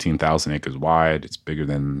 It's 18,000 acres wide. It's bigger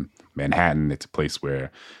than Manhattan. It's a place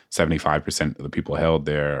where 75% of the people held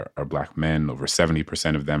there are Black men. Over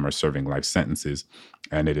 70% of them are serving life sentences,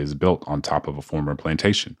 and it is built on top of a former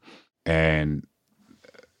plantation. And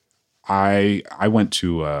I went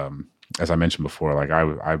to, as I mentioned before,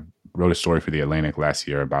 I wrote a story for The Atlantic last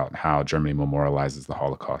year about how Germany memorializes the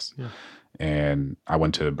Holocaust. Yeah. And I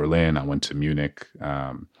went to Berlin, I went to Munich,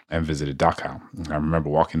 and visited Dachau. I remember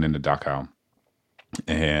walking into Dachau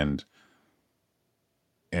and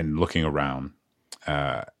looking around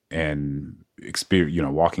and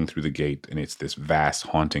walking through the gate, and it's this vast,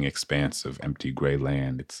 haunting expanse of empty gray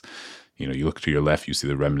land. It's, you look to your left, you see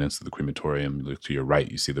the remnants of the crematorium. You look to your right,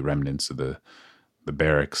 you see the remnants of the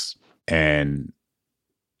barracks. And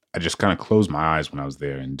I just kind of closed my eyes when I was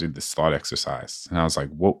there and did this thought exercise. And I was like,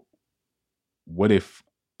 what if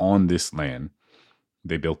on this land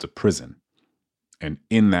they built a prison, and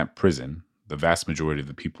in that prison, the vast majority of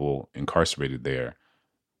the people incarcerated there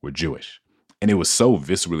were Jewish? And it was so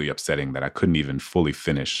viscerally upsetting that I couldn't even fully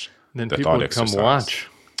finish the thought exercise. Then people would come watch.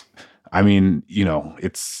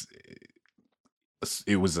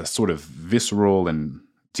 It was a sort of visceral and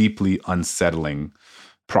deeply unsettling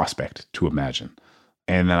prospect to imagine.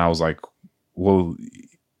 And then I was like, well,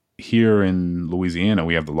 here in Louisiana,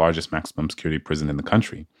 we have the largest maximum security prison in the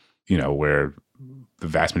country, where the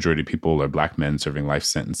vast majority of people are Black men serving life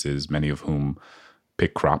sentences, many of whom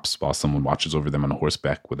pick crops while someone watches over them on a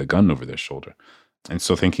horseback with a gun over their shoulder. And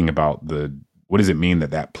so thinking about what does it mean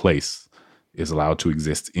that place is allowed to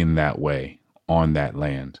exist in that way, on that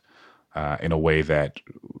land, in a way that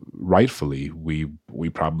rightfully we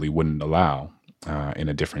probably wouldn't allow in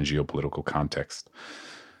a different geopolitical context.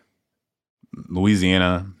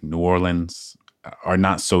 Louisiana, New Orleans are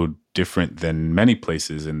not so different than many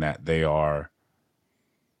places in that they are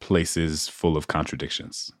places full of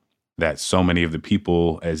contradictions. That so many of the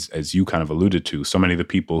people, as you kind of alluded to, so many of the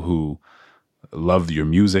people who love your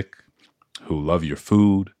music, who love your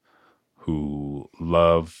food, who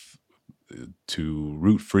love to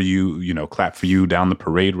root for you, clap for you down the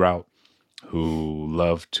parade route, who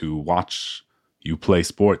love to watch you play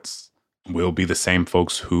sports, will be the same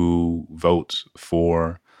folks who vote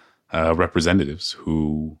for representatives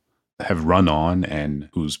who have run on and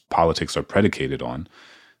whose politics are predicated on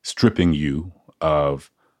stripping you of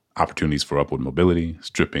opportunities for upward mobility,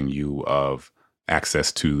 stripping you of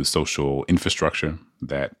access to the social infrastructure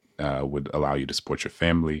that would allow you to support your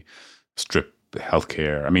family, strip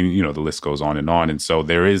healthcare. The list goes on. And so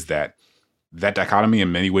there is that dichotomy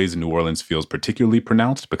in many ways in New Orleans feels particularly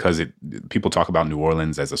pronounced because people talk about New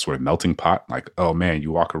Orleans as a sort of melting pot. Like, oh man,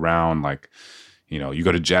 you walk around you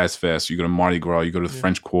go to Jazz Fest, you go to Mardi Gras, you go to the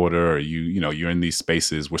French Quarter, or you're in these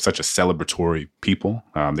spaces. We're such a celebratory people.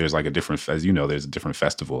 There's there's a different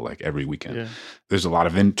festival every weekend. Yeah. There's a lot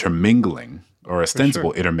of intermingling or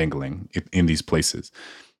ostensible intermingling in these places,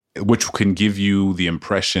 which can give you the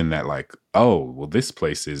impression that this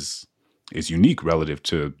place is unique relative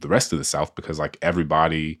to the rest of the South because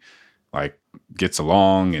everybody gets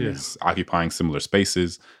along and is occupying similar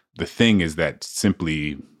spaces. The thing is that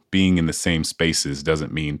simply being in the same spaces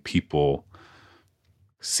doesn't mean people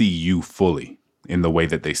see you fully in the way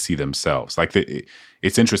that they see themselves.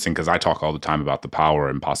 It's interesting because I talk all the time about the power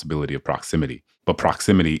and possibility of proximity, but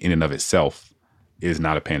proximity in and of itself is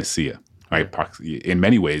not a panacea. Right? In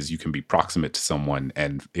many ways, you can be proximate to someone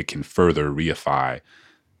and it can further reify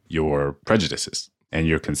your prejudices and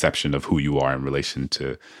your conception of who you are in relation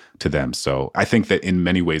to them. So I think that in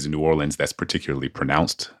many ways in New Orleans, that's particularly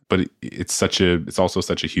pronounced, but it's also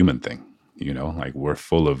such a human thing, we're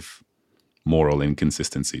full of moral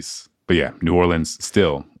inconsistencies. But yeah, New Orleans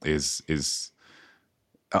still is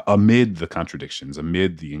amid the contradictions,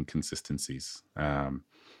 amid the inconsistencies,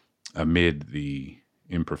 amid the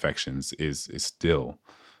imperfections is still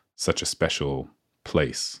such a special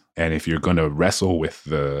place. And if you're going to wrestle with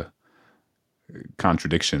the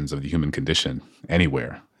contradictions of the human condition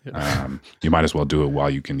anywhere, you might as well do it while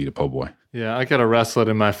you can eat a po' boy. Yeah, I got to wrestle it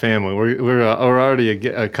in my family. We're already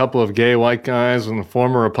a couple of gay white guys and a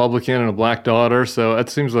former Republican and a black daughter, so it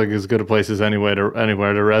seems like as good a place as anywhere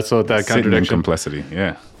to wrestle at that contradiction. In complexity,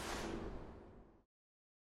 yeah.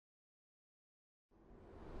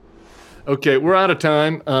 Okay, we're out of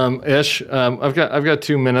time, ish. I've got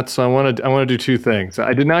 2 minutes, so I want to do two things.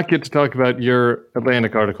 I did not get to talk about your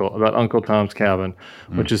Atlantic article about Uncle Tom's Cabin,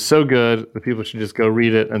 which is so good that people should just go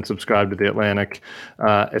read it and subscribe to the Atlantic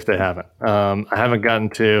if they haven't. I haven't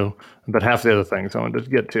gotten to, but half the other things I wanted to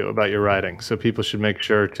get to about your writing. So people should make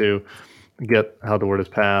sure to get How the Word Is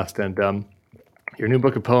Passed and your new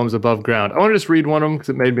book of poems, Above Ground. I want to just read one of them because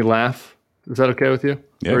it made me laugh. Is that okay with you?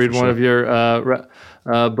 Yeah, read one of your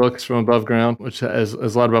books from Above Ground, which has a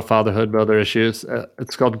lot about fatherhood, but other issues.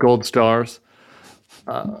 It's called Gold Stars.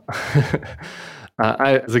 As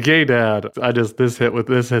a gay dad, this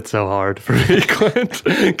hit so hard for me, Clint,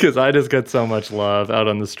 because I just get so much love out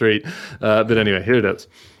on the street. But anyway, here it is.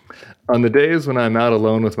 On the days when I'm out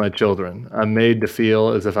alone with my children, I'm made to feel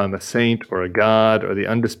as if I'm a saint or a god or the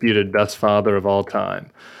undisputed best father of all time.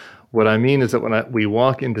 What I mean is that when we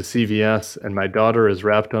walk into CVS and my daughter is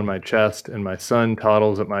wrapped on my chest and my son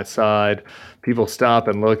toddles at my side, people stop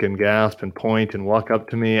and look and gasp and point and walk up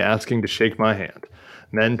to me asking to shake my hand.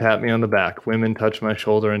 Men pat me on the back. Women touch my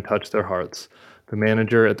shoulder and touch their hearts. The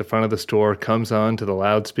manager at the front of the store comes on to the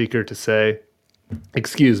loudspeaker to say,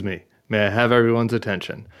 "Excuse me, may I have everyone's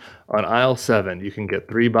attention? On aisle 7, you can get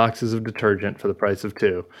 3 boxes of detergent for the price of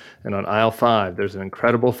 2. And on aisle 5, there's an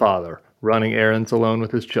incredible father running errands alone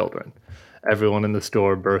with his children." Everyone in the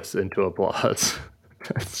store bursts into applause.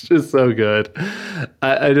 It's just so good.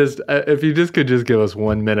 If you just could just give us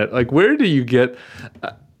 1 minute, like, where do you get,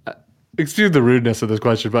 excuse the rudeness of this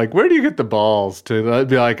question, but like, where do you get the balls to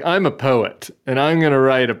be like, I'm a poet and I'm going to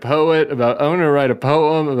write a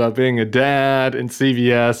poem about being a dad in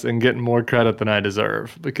CVS and getting more credit than I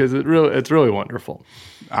deserve? Because it's really wonderful.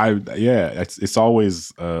 It's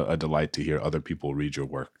always a delight to hear other people read your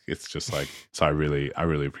work. It's just like, so I really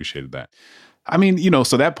appreciated that. I mean,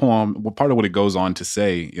 so that poem, part of what it goes on to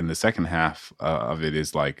say in the second half of it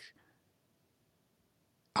is like,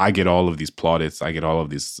 I get all of these plaudits, I get all of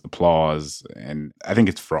this applause, and I think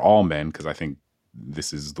it's for all men because I think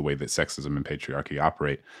this is the way that sexism and patriarchy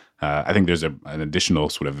operate. I think there's an additional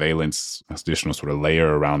sort of valence, additional sort of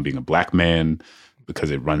layer around being a black man because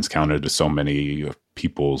it runs counter to so many of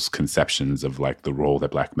people's conceptions of like the role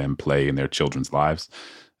that black men play in their children's lives.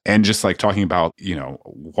 And just like talking about,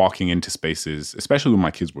 walking into spaces, especially when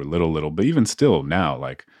my kids were little, but even still now,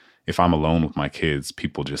 like if I'm alone with my kids,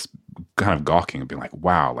 people just kind of gawking and being like,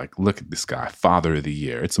 wow, like look at this guy, Father of the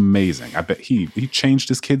Year. It's amazing. I bet he changed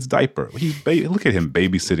his kid's diaper. Look at him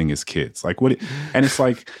babysitting his kids. Like what? And it's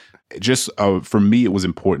like, just for me, it was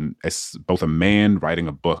important as both a man writing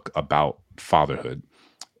a book about fatherhood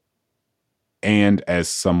and as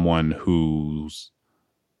someone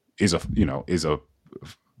is a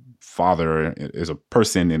father, is a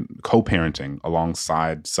person in co-parenting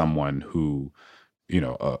alongside someone who,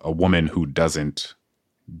 a woman who doesn't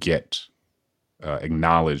get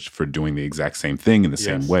acknowledged for doing the exact same thing in the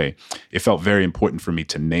same way. It felt very important for me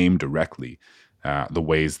to name directly the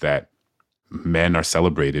ways that men are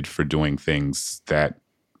celebrated for doing things that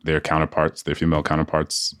their female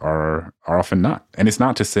counterparts are often not. And it's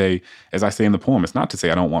not to say, as I say in the poem, it's not to say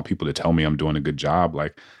I don't want people to tell me I'm doing a good job.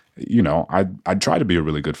 Like, I try to be a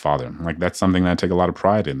really good father. Like that's something that I take a lot of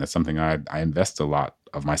pride in. That's something I invest a lot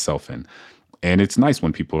of myself in. And it's nice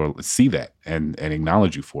when people see that and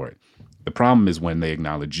acknowledge you for it. The problem is when they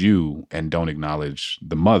acknowledge you and don't acknowledge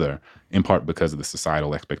the mother, in part because of the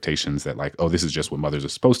societal expectations that like, oh, this is just what mothers are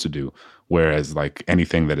supposed to do. Whereas like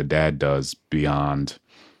anything that a dad does beyond,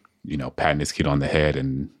 patting his kid on the head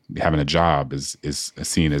and having a job is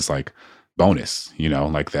seen as like bonus,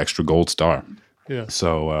 like the extra gold star. Yeah.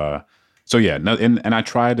 So yeah, no, and I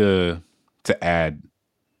try to add,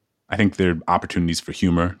 I think there are opportunities for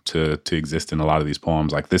humor to exist in a lot of these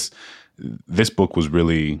poems. Like this book was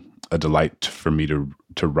really a delight for me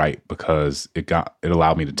to write because it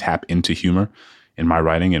allowed me to tap into humor in my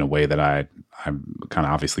writing in a way that I kind of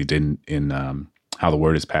obviously didn't in How the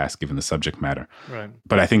Word Is Passed, given the subject matter. Right.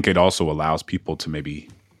 But I think it also allows people to maybe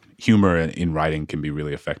humor in writing can be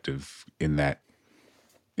really effective in that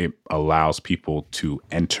it allows people to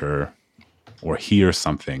enter or hear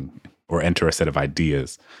something or enter a set of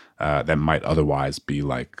ideas that might otherwise be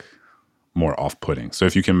like more off-putting. So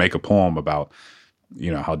if you can make a poem about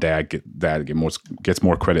how dad gets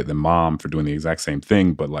more credit than mom for doing the exact same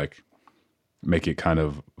thing, but like make it kind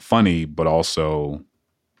of funny, but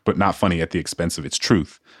not funny at the expense of its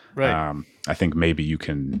truth. Right. I think maybe you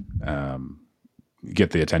can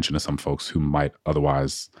get the attention of some folks who might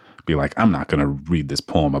otherwise be like, I'm not going to read this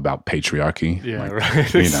poem about patriarchy. Yeah, like,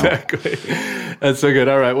 right. Exactly. That's so good.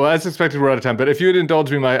 All right. Well, as expected, we're out of time. But if you would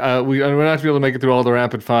indulge me, we're not going to be able to make it through all the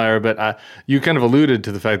rapid fire, but you kind of alluded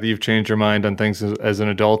to the fact that you've changed your mind on things as an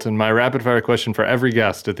adult. And my rapid fire question for every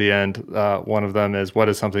guest at the end, one of them is, what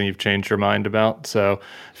is something you've changed your mind about? So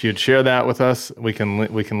if you'd share that with us, we can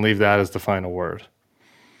leave that as the final word.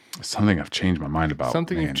 Something I've changed my mind about.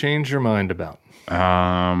 Something you've changed your mind about.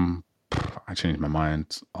 I change my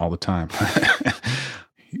mind all the time.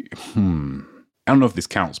 I don't know if this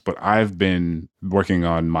counts, but I've been working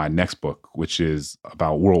on my next book, which is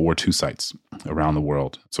about World War II sites around the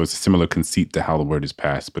world. So it's a similar conceit to How the Word Is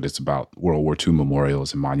Passed, but it's about World War II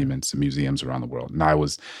memorials and monuments and museums around the world. And I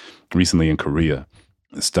was recently in Korea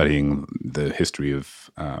studying the history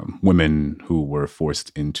of women who were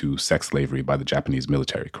forced into sex slavery by the Japanese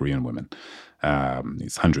military, Korean women.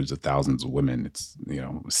 These hundreds of thousands of women. It's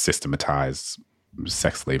systematized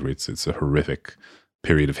sex slavery. It's a horrific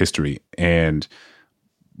period of history. And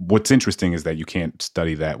what's interesting is that you can't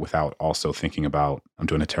study that without also thinking about, I'm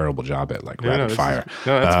doing a terrible job at rapid fire.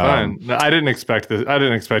 That's fine. No, I didn't expect this. I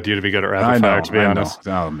didn't expect you to be good at rapid fire, to be honest.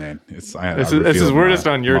 Oh man. We're just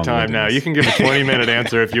on your time now. You can give a 20-minute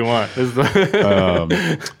answer if you want.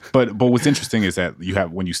 But what's interesting is that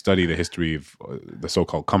when you study the history of the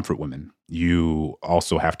so-called comfort women, you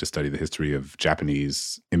also have to study the history of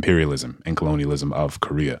Japanese imperialism and colonialism of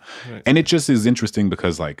Korea. Right. And it just is interesting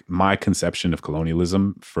because like my conception of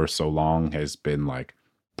colonialism for so long has been like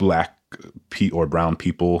black or brown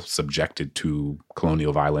people subjected to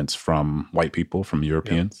colonial violence from white people, from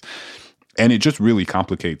Europeans. Yep. And it just really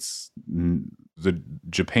complicates the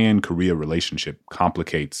Japan-Korea relationship,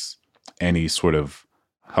 complicates any sort of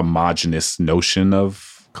homogenous notion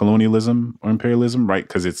of colonialism or imperialism, right?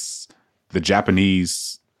 Because it's the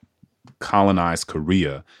Japanese colonized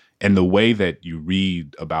Korea, and the way that you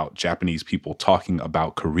read about Japanese people talking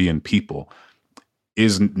about Korean people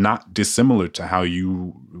is not dissimilar to how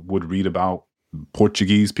you would read about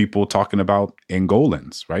Portuguese people talking about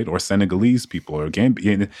Angolans, right? Or Senegalese people or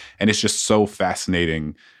Gambian. And it's just so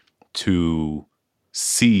fascinating to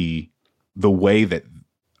see the way that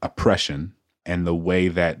oppression and the way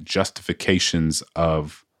that justifications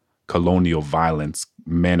of colonial violence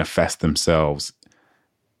manifest themselves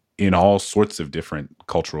in all sorts of different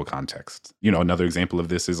cultural contexts. Another example of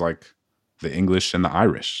this is like the English and the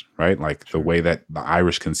Irish, right? Like the way that the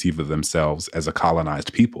Irish conceive of themselves as a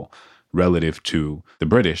colonized people relative to the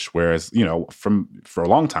British. Whereas, for a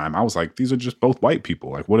long time, I was like, these are just both white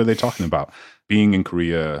people. Like, what are they talking about? Being in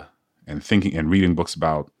Korea and thinking and reading books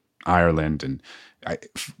about Ireland, and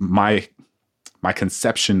my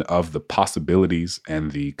conception of the possibilities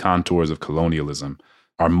and the contours of colonialism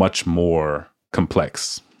are much more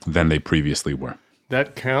complex than they previously were.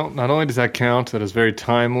 That count. Not only does that count, that is very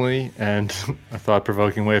timely and a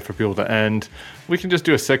thought-provoking way for people to end. We can just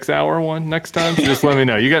do a 6-hour one next time. So just let me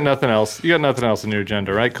know. You got nothing else. You got nothing else in your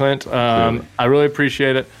agenda, right, Clint? I really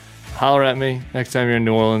appreciate it. Holler at me next time you're in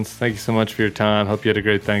New Orleans. Thank you so much for your time. Hope you had a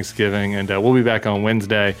great Thanksgiving. And we'll be back on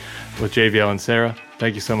Wednesday with JVL and Sarah.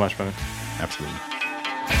 Thank you so much, brother. Absolutely.